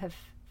enough to have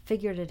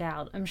figured it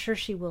out. I'm sure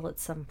she will at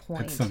some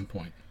point. At some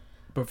point.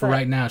 But for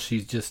right now,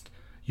 she's just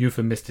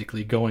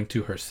euphemistically going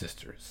to her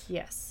sisters.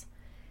 Yes.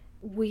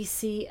 We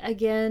see,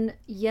 again,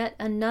 yet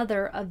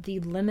another of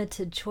the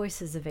limited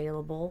choices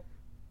available.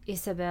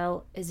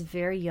 Isabel is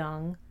very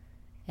young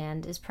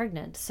and is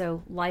pregnant.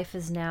 So life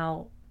is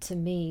now, to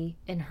me,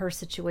 in her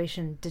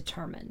situation,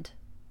 determined.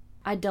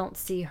 I don't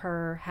see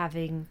her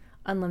having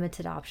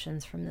unlimited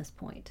options from this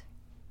point.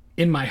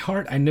 In my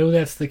heart, I know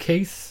that's the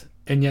case,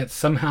 and yet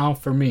somehow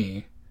for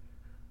me,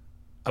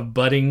 a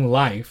budding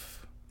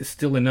life is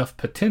still enough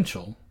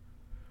potential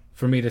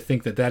for me to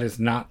think that that is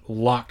not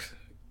locked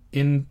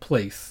in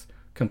place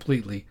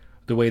completely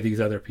the way these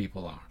other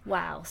people are.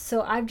 Wow.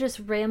 So I've just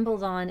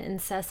rambled on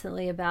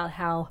incessantly about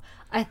how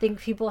I think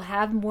people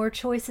have more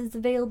choices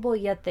available,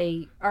 yet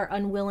they are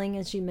unwilling,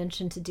 as you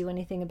mentioned, to do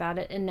anything about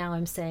it. And now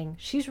I'm saying,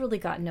 she's really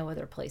got no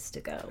other place to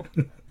go.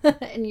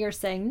 And you're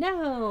saying,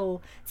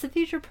 no, it's the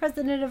future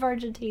president of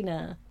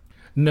Argentina.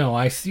 No,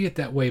 I see it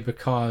that way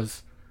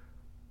because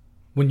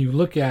when you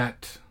look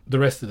at the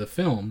rest of the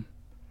film,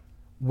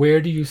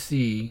 where do you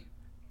see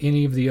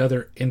any of the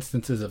other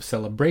instances of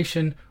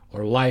celebration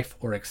or life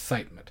or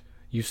excitement?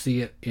 You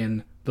see it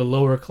in the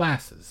lower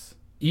classes.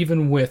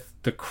 Even with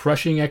the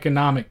crushing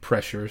economic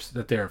pressures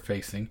that they are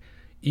facing,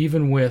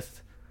 even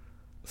with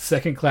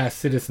second-class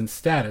citizen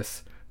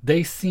status,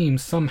 they seem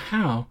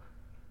somehow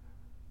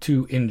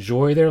to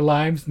enjoy their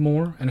lives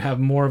more and have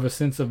more of a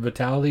sense of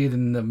vitality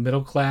than the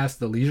middle class,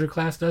 the leisure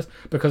class does.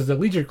 Because the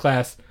leisure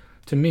class,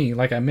 to me,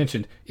 like I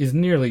mentioned, is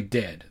nearly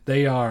dead.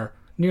 They are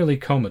nearly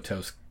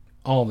comatose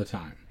all the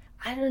time.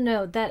 I don't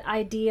know, that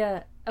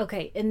idea...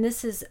 Okay, and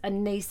this is a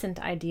nascent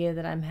idea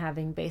that I'm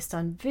having based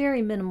on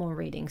very minimal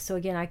reading. So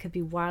again, I could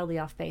be wildly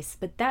off base,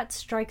 but that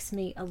strikes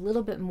me a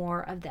little bit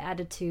more of the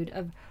attitude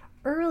of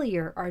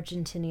earlier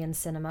Argentinian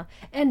cinema.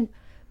 And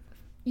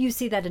you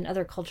see that in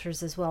other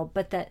cultures as well,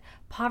 but that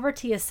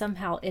poverty is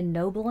somehow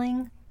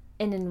ennobling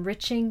and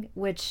enriching,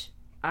 which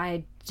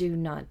I do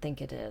not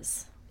think it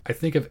is. I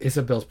think of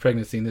Isabel's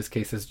pregnancy in this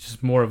case as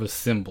just more of a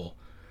symbol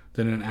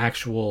than an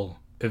actual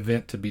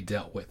event to be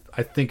dealt with.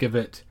 I think of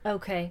it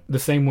the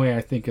same way I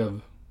think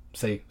of,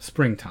 say,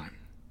 springtime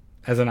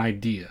as an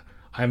idea.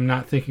 I'm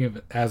not thinking of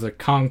it as a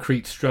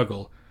concrete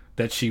struggle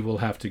that she will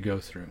have to go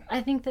through. I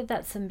think that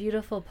that's some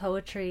beautiful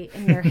poetry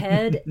in your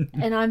head,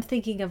 and I'm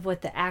thinking of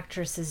what the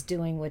actress is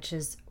doing, which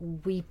is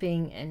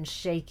weeping and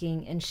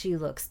shaking, and she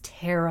looks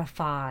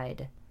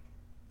terrified.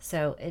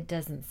 So it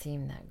doesn't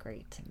seem that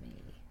great to me.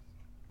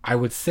 I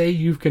would say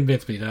you've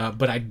convinced me,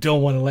 but I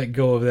don't want to let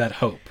go of that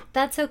hope.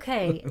 That's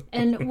okay.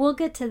 And we'll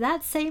get to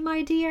that same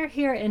idea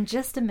here in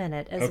just a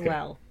minute as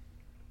well.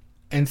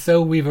 And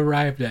so we've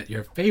arrived at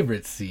your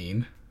favorite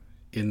scene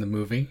in the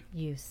movie.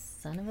 You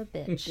son of a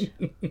bitch.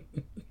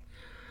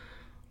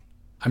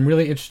 I'm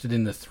really interested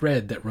in the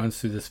thread that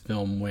runs through this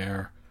film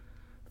where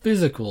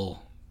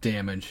physical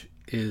damage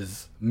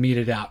is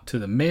meted out to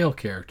the male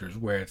characters,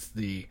 where it's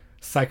the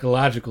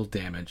psychological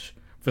damage,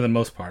 for the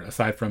most part,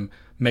 aside from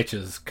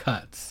Mecha's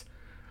cuts,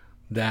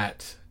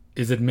 that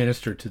is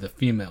administered to the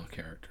female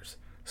characters.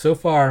 So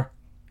far,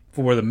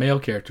 for the male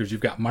characters, you've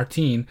got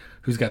Martin,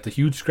 who's got the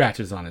huge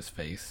scratches on his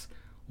face,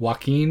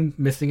 Joaquin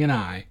missing an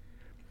eye,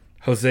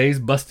 Jose's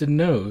busted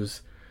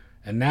nose,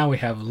 and now we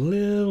have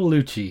little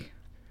Lucci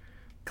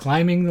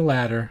climbing the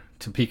ladder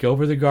to peek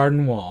over the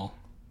garden wall.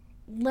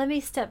 Let me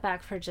step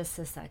back for just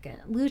a second.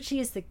 Lucci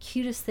is the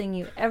cutest thing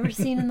you've ever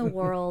seen in the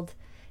world.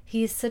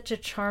 He's such a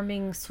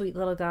charming, sweet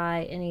little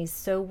guy, and he's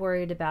so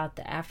worried about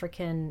the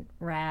African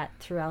rat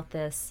throughout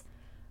this.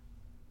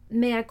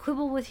 May I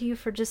quibble with you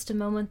for just a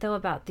moment, though,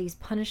 about these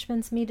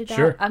punishments meted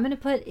out? I'm going to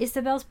put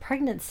Isabel's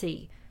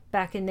pregnancy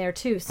back in there,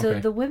 too. So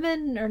the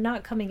women are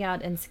not coming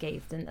out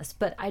unscathed in this,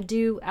 but I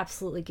do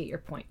absolutely get your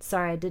point.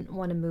 Sorry, I didn't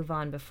want to move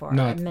on before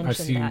I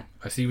mentioned that.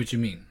 I see what you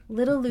mean.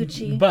 Little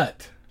Lucci.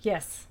 But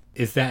yes,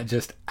 is that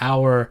just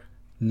our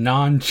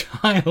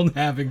non-child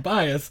having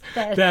bias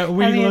that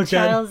we look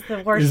at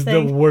is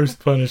the worst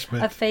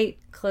punishment? A fate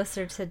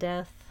closer to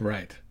death.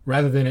 Right.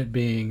 Rather than it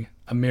being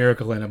a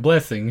miracle and a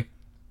blessing.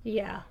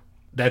 Yeah.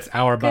 That's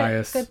our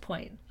bias. Good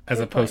point. As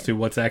opposed to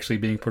what's actually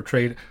being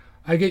portrayed.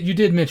 You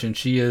did mention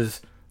she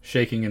is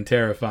shaking and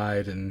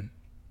terrified and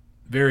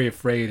very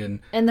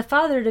afraid. And the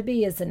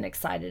father-to-be isn't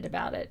excited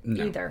about it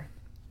either.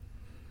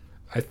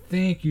 I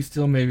think you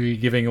still may be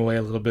giving away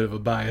a little bit of a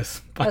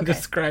bias by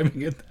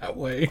describing it that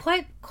way.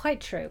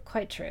 Quite true.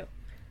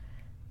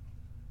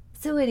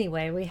 So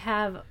anyway, we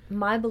have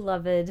my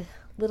beloved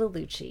little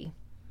Lucci.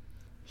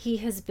 He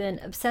has been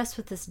obsessed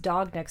with this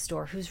dog next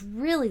door who's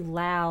really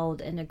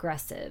loud and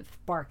aggressive,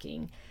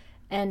 barking.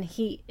 And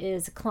he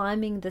is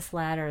climbing this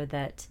ladder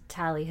that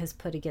Tally has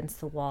put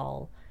against the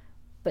wall.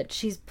 but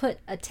she's put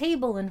a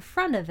table in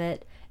front of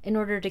it in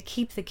order to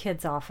keep the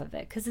kids off of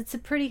it, because it's a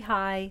pretty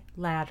high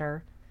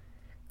ladder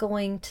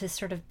going to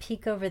sort of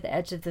peek over the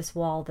edge of this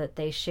wall that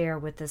they share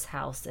with this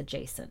house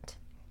adjacent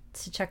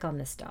to check on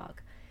this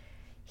dog.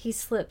 He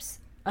slips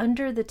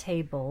under the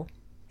table,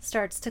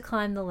 starts to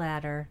climb the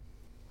ladder,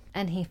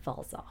 and he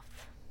falls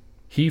off.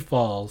 He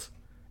falls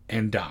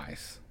and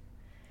dies.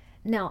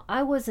 Now,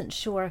 I wasn't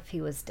sure if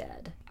he was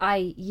dead.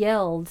 I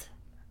yelled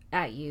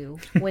at you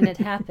when it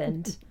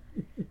happened,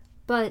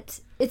 but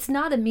it's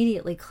not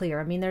immediately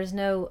clear. I mean, there's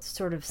no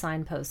sort of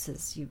signposts,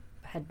 as you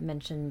had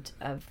mentioned,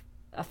 of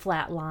a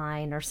flat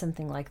line or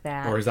something like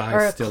that. Or his eyes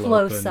or still a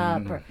close open.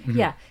 up. Or,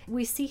 yeah.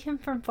 We see him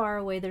from far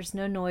away. There's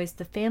no noise.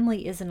 The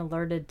family isn't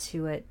alerted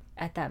to it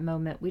at that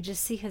moment. We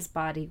just see his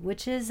body,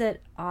 which is at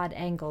odd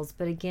angles.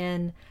 But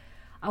again,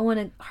 I want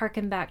to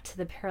harken back to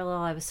the parallel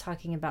I was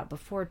talking about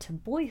before to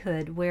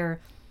Boyhood, where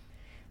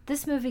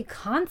this movie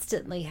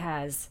constantly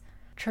has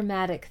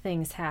traumatic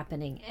things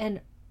happening.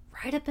 And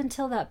right up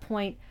until that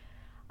point,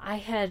 I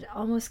had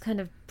almost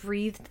kind of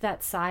breathed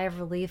that sigh of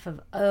relief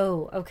of,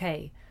 oh,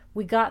 okay,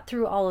 we got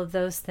through all of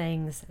those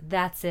things.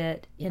 That's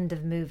it. End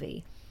of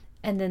movie.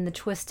 And then the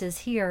twist is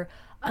here,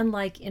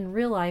 unlike in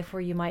real life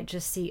where you might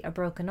just see a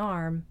broken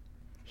arm,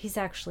 he's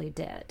actually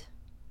dead,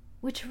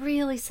 which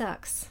really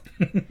sucks.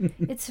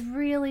 It's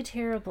really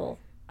terrible.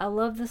 I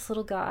love this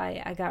little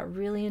guy. I got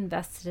really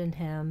invested in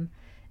him.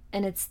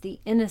 And it's the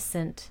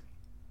innocent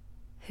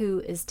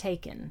who is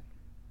taken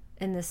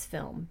in this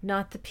film,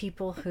 not the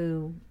people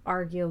who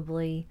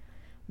arguably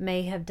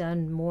may have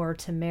done more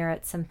to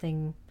merit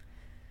something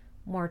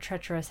more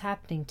treacherous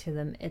happening to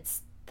them.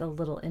 It's the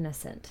little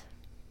innocent.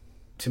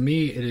 To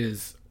me, it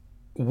is,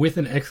 with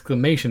an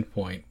exclamation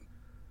point,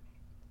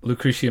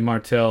 Lucretia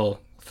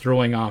Martel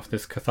throwing off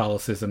this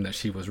Catholicism that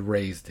she was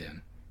raised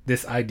in.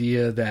 This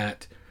idea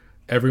that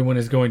everyone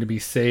is going to be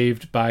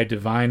saved by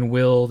divine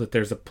will, that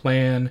there's a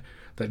plan,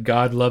 that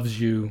God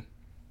loves you.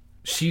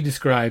 She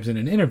describes in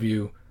an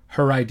interview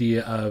her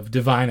idea of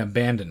divine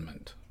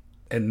abandonment.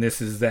 And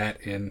this is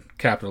that in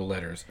capital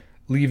letters.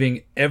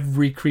 Leaving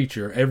every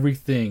creature,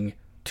 everything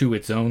to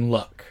its own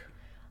luck.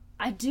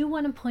 I do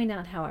want to point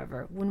out,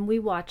 however, when we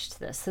watched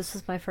this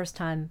was my first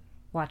time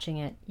watching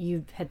it.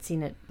 You had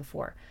seen it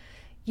before.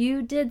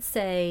 You did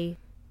say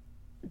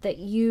that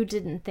you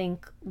didn't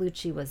think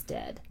Lucci was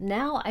dead.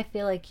 Now I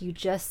feel like you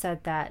just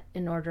said that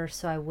in order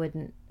so I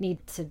wouldn't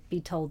need to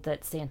be told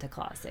that Santa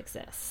Claus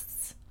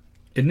exists.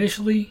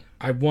 Initially,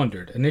 I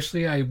wondered.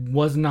 Initially, I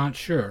was not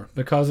sure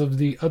because of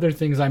the other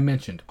things I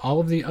mentioned. All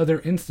of the other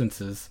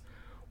instances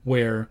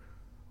where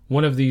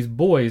one of these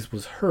boys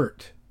was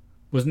hurt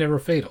was never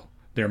fatal.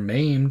 They're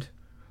maimed,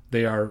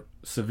 they are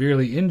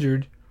severely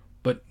injured,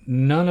 but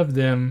none of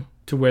them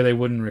to where they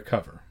wouldn't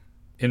recover.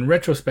 In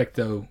retrospect,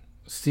 though,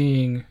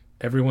 seeing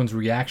everyone's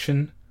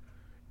reaction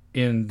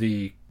in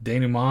the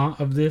denouement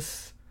of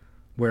this,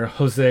 where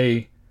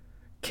Jose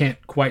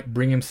can't quite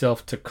bring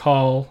himself to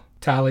call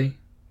Tally,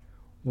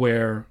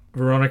 where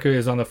Veronica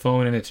is on the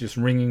phone and it's just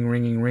ringing,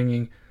 ringing,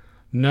 ringing,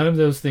 none of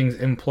those things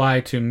imply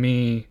to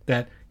me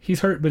that he's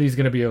hurt, but he's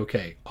going to be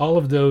okay. All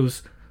of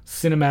those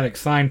cinematic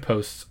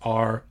signposts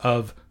are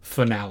of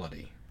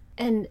finality.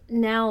 And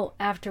now,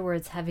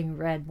 afterwards, having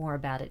read more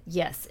about it,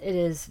 yes, it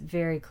is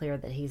very clear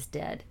that he's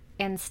dead.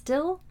 And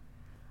still,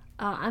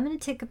 I'm going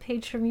to take a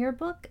page from your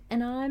book,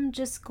 and I'm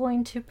just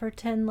going to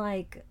pretend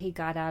like he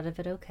got out of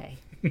it okay.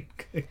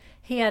 Okay.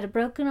 He had a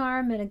broken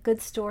arm and a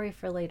good story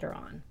for later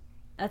on.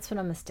 That's what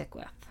I'm going to stick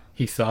with.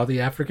 He saw the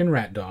African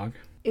rat dog.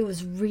 It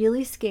was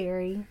really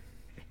scary.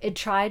 It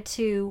tried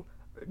to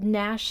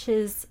gnash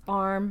his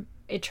arm.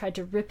 It tried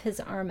to rip his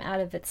arm out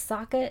of its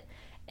socket,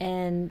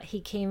 and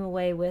he came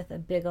away with a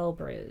big old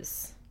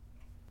bruise.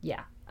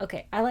 Yeah.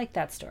 Okay. I like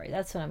that story.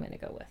 That's what I'm going to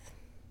go with.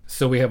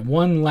 So we have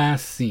one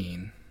last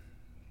scene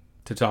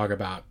to talk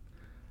about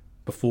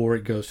before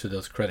it goes to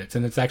those credits.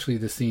 And it's actually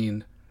the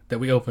scene that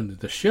we opened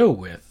the show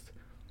with,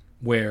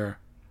 where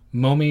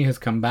Momi has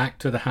come back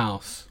to the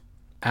house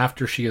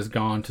after she has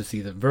gone to see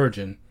the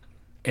Virgin,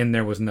 and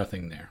there was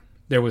nothing there.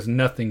 There was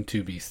nothing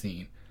to be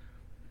seen.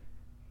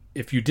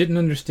 If you didn't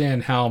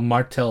understand how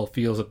Martel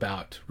feels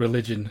about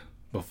religion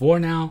before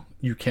now,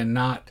 you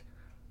cannot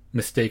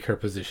mistake her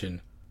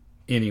position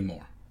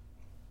anymore.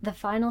 The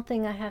final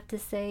thing I have to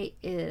say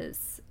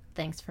is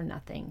thanks for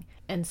nothing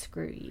and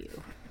screw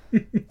you.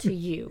 To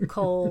you,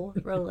 Cole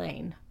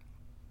Rolane.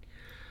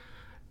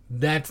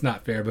 That's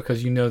not fair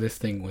because you know this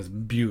thing was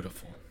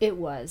beautiful. It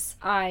was.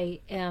 I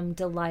am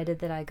delighted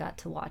that I got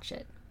to watch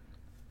it.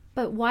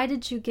 But why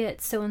did you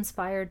get so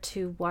inspired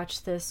to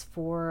watch this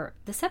for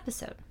this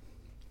episode?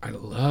 I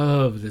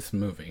love this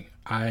movie.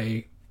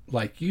 I,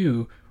 like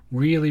you,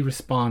 really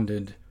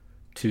responded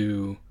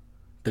to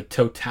the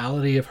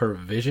totality of her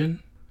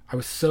vision. I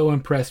was so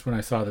impressed when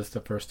I saw this the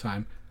first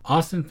time.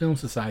 Austin Film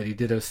Society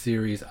did a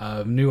series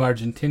of new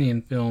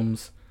Argentinian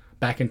films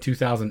back in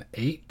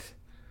 2008.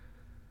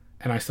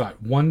 And I saw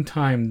it one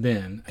time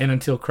then. And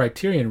until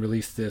Criterion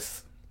released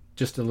this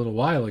just a little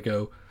while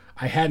ago,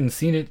 I hadn't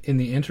seen it in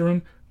the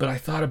interim, but I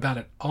thought about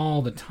it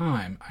all the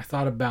time. I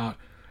thought about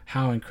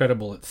how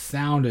incredible it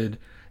sounded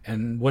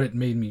and what it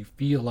made me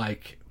feel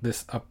like,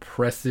 this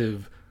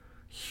oppressive,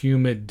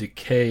 humid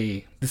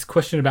decay. This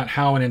question about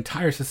how an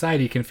entire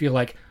society can feel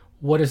like,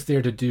 what is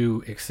there to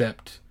do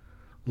except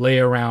lay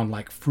around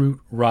like fruit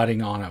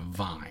rotting on a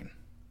vine?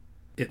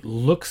 It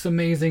looks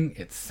amazing.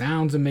 It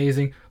sounds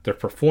amazing. The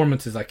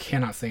performances, I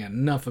cannot say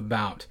enough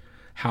about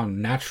how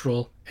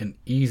natural and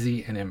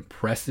easy and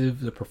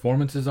impressive the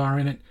performances are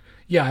in it.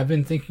 Yeah, I've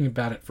been thinking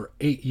about it for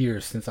 8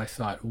 years since I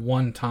saw it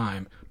one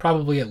time,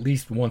 probably at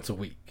least once a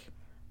week.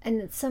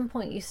 And at some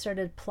point you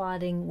started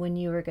plotting when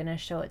you were going to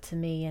show it to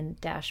me and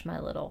dash my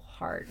little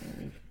heart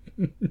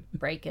and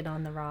break it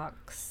on the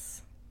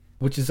rocks.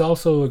 Which is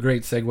also a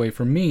great segue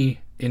for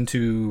me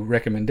into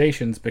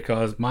recommendations,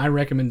 because my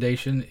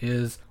recommendation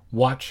is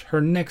watch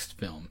her next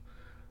film.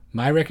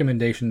 My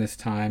recommendation this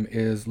time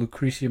is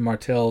Lucrecia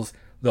Martel's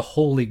The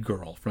Holy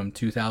Girl from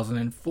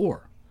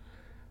 2004,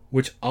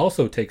 which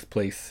also takes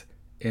place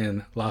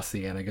in La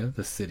Ciénaga,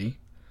 the city,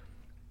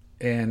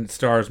 and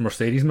stars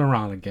Mercedes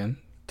Moran again,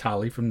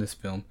 Tali from this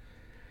film,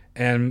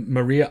 and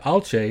Maria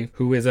Alche,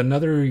 who is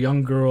another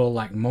young girl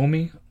like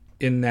Momi,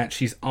 in that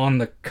she's on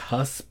the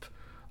cusp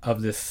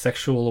of this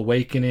sexual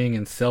awakening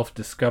and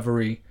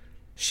self-discovery.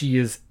 She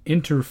is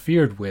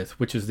interfered with,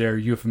 which is their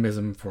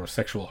euphemism for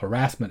sexual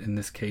harassment in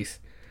this case,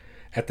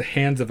 at the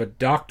hands of a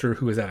doctor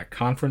who is at a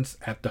conference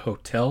at the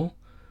hotel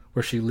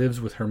where she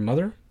lives with her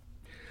mother.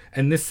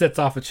 And this sets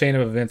off a chain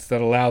of events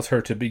that allows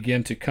her to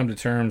begin to come to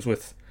terms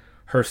with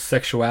her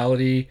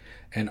sexuality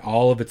and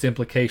all of its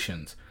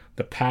implications.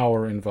 The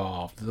power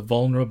involved, the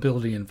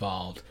vulnerability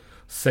involved,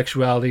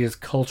 sexuality as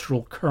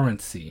cultural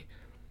currency,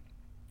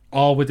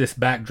 all with this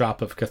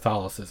backdrop of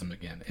Catholicism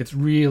again. It's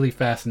really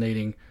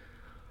fascinating.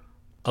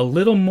 A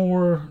little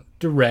more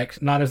direct,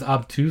 not as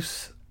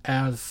obtuse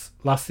as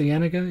La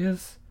Ciénaga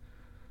is,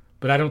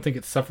 but I don't think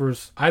it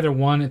suffers either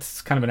one.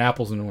 It's kind of an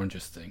apples and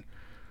oranges thing.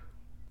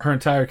 Her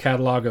entire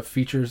catalog of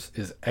features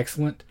is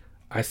excellent.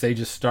 I say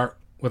just start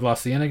with La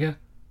Ciénaga,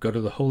 go to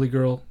The Holy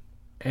Girl,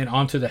 and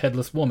on to The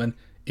Headless Woman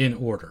in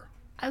order.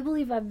 I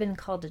believe I've been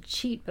called a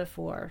cheat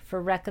before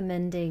for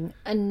recommending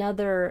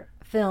another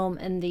film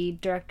in the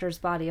director's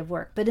body of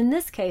work. But in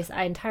this case,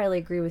 I entirely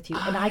agree with you,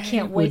 and I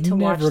can't wait to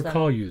watch them. I would never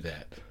call you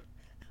that.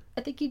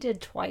 I think you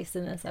did twice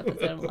in this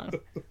episode alone.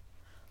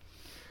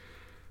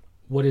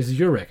 What is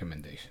your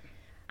recommendation?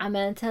 I'm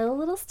going to tell a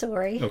little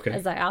story,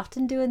 as I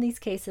often do in these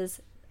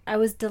cases. I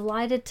was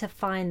delighted to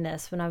find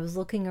this when I was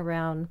looking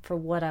around for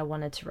what I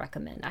wanted to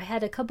recommend. I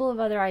had a couple of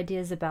other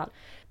ideas about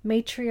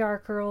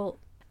matriarchal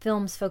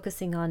films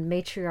focusing on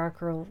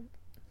matriarchal...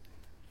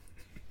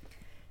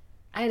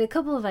 I had a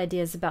couple of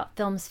ideas about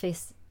films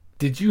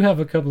Did you have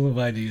a couple of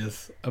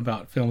ideas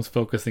about films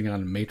focusing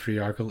on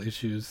matriarchal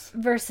issues?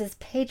 Versus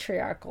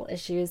patriarchal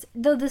issues.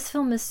 Though this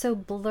film is so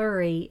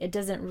blurry, it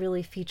doesn't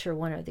really feature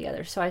one or the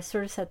other. So I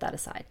sort of set that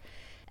aside.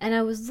 And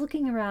I was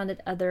looking around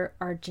at other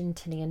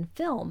Argentinian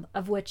film,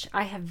 of which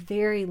I have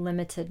very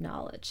limited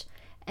knowledge.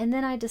 And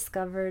then I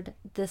discovered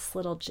this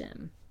little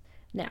gem.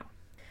 Now,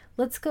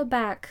 let's go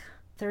back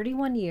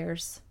 31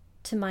 years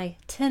to my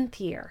 10th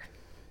year.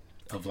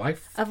 Of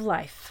life? Of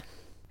life.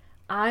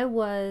 I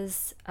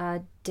was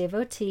a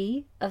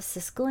devotee of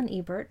Siskel and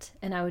Ebert,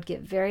 and I would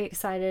get very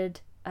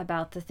excited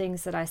about the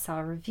things that I saw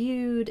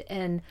reviewed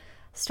and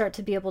start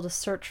to be able to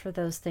search for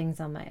those things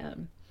on my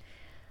own.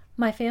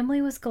 My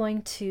family was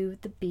going to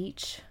the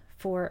beach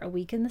for a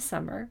week in the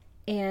summer,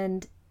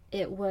 and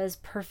it was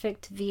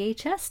perfect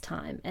VHS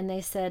time. And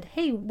they said,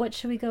 hey, what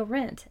should we go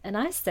rent? And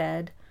I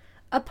said,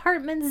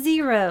 Apartment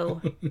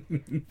Zero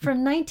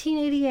from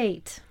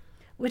 1988.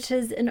 Which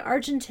is an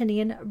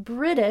Argentinian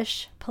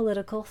British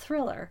political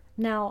thriller.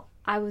 Now,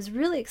 I was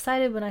really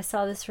excited when I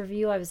saw this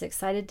review. I was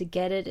excited to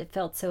get it. It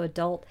felt so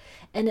adult.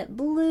 And it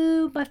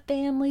blew my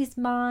family's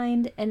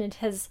mind. And it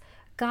has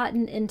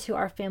gotten into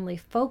our family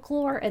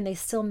folklore. And they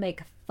still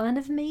make fun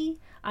of me.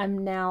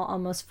 I'm now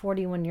almost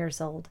 41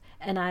 years old.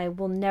 And I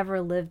will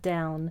never live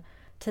down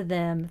to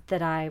them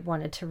that I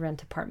wanted to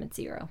rent Apartment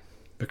Zero.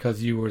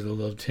 Because you were the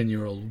little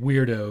 10-year-old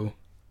weirdo.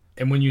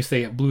 And when you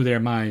say it blew their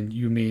mind,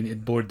 you mean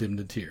it bored them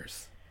to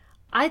tears.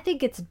 I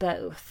think it's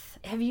both.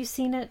 Have you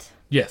seen it?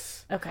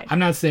 Yes. Okay. I'm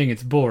not saying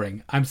it's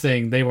boring. I'm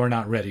saying they were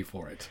not ready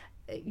for it.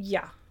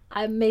 Yeah.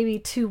 I'm maybe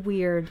too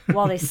weird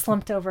while they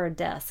slumped over a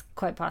desk,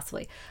 quite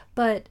possibly.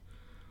 But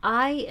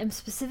I am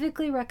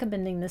specifically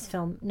recommending this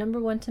film, number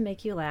one, to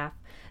make you laugh.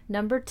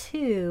 Number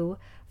two,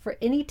 for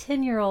any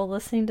 10-year-old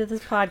listening to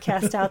this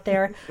podcast out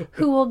there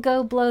who will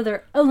go blow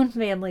their own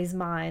family's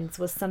minds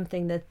with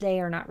something that they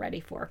are not ready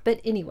for.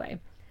 But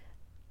anyway...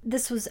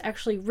 This was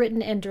actually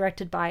written and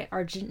directed by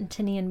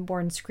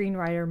Argentinian-born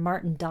screenwriter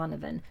Martin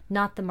Donovan.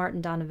 Not the Martin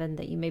Donovan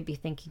that you may be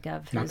thinking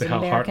of, who's an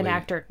American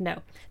actor.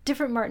 No,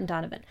 different Martin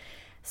Donovan.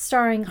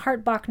 Starring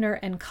Hart Bochner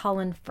and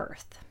Colin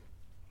Firth.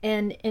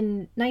 And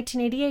in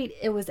 1988,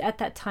 it was at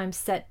that time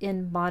set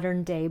in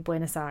modern-day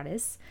Buenos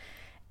Aires.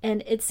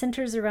 And it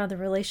centers around the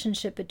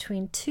relationship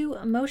between two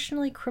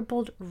emotionally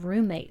crippled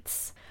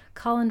roommates.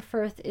 Colin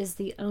Firth is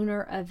the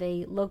owner of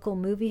a local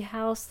movie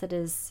house that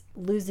is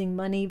losing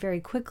money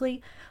very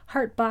quickly.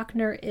 Hart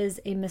Bachner is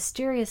a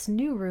mysterious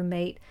new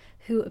roommate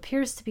who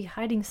appears to be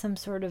hiding some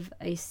sort of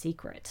a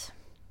secret.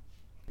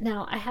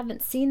 Now, I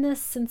haven't seen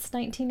this since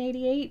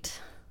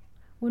 1988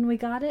 when we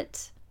got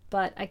it,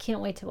 but I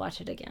can't wait to watch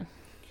it again.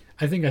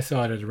 I think I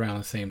saw it at around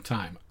the same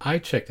time. I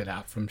checked it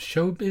out from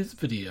Showbiz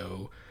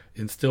Video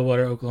in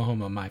Stillwater,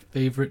 Oklahoma, my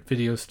favorite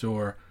video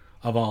store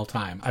of all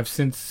time. I've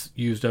since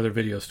used other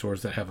video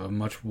stores that have a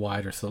much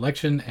wider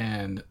selection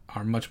and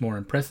are much more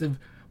impressive,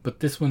 but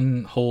this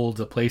one holds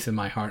a place in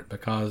my heart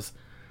because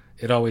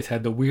it always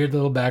had the weird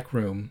little back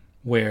room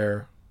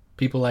where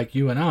people like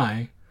you and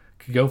I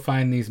could go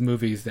find these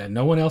movies that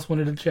no one else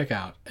wanted to check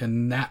out,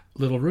 and that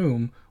little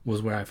room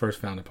was where I first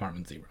found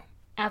Apartment Zero.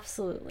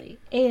 Absolutely.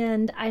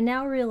 And I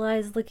now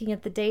realize, looking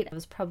at the date, I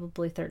was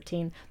probably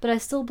 13, but I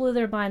still blew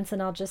their minds,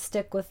 and I'll just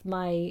stick with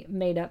my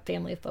made-up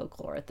family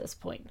folklore at this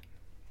point.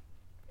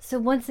 So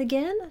once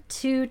again,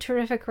 2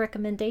 terrific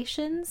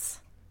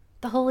recommendations.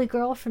 The Holy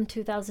Girl from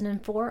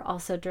 2004,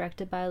 also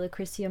directed by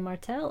Lucrecia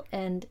Martel,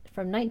 and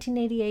from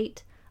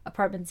 1988,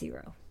 Apartment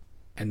Zero.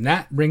 And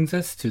that brings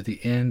us to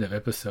the end of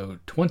episode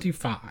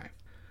 25.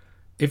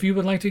 If you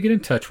would like to get in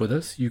touch with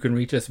us, you can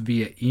reach us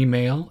via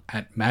email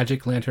at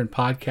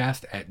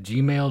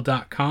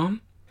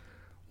magiclanternpodcast@gmail.com.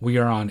 We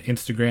are on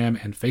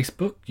Instagram and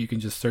Facebook. You can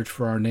just search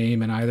for our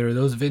name in either of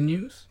those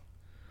venues.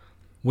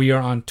 We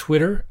are on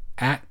Twitter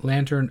at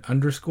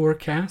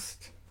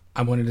lantern_cast.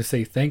 I wanted to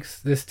say thanks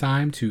this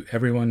time to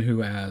everyone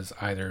who has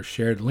either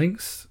shared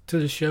links to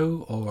the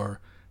show or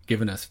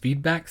given us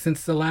feedback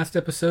since the last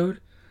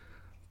episode.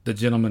 The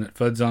gentlemen at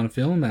Fuds on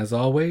Film, as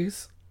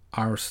always.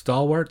 Our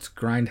stalwarts,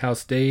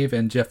 Grindhouse Dave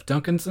and Jeff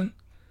Duncanson,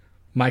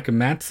 Micah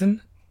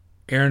Matson,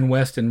 Aaron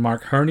West and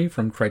Mark Herney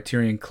from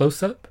Criterion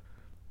Close-Up,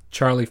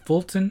 Charlie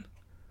Fulton,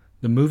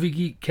 the Movie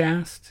Geek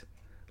Cast,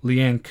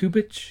 Leanne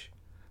Kubich,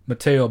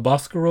 Mateo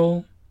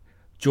Boscarol,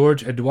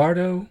 George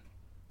Eduardo,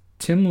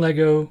 Tim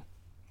Lego,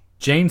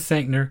 Jane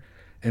Sankner,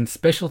 and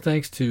special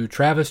thanks to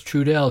Travis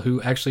Trudell,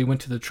 who actually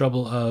went to the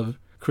trouble of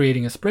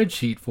creating a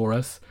spreadsheet for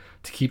us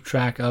to keep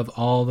track of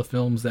all the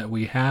films that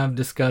we have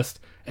discussed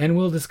and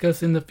will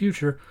discuss in the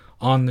future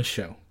on the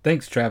show.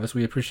 Thanks, Travis.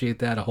 We appreciate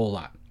that a whole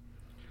lot.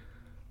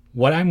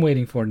 What I'm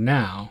waiting for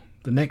now,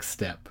 the next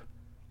step,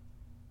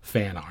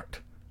 fan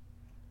art.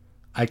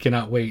 I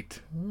cannot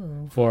wait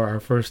for our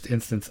first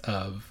instance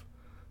of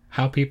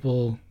how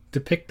people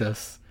depict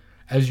us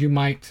as you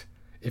might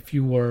if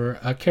you were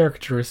a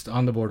caricaturist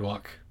on the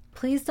boardwalk.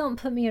 Please don't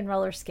put me in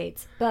roller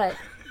skates, but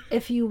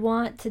if you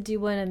want to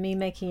do one of me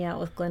making out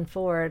with Glenn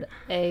Ford,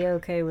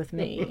 A-okay with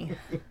me.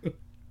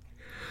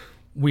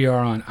 We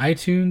are on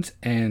iTunes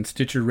and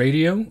Stitcher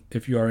Radio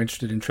if you are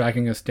interested in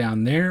tracking us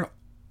down there.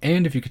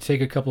 And if you could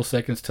take a couple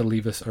seconds to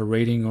leave us a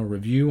rating or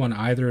review on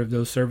either of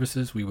those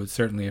services, we would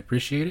certainly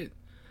appreciate it.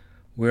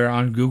 We're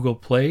on Google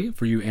Play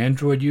for you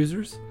Android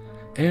users.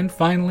 And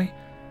finally,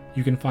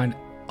 you can find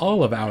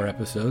all of our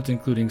episodes,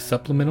 including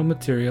supplemental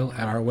material,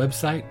 at our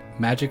website,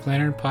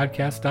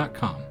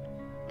 magiclanternpodcast.com.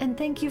 And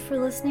thank you for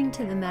listening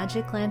to the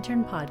Magic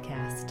Lantern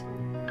Podcast.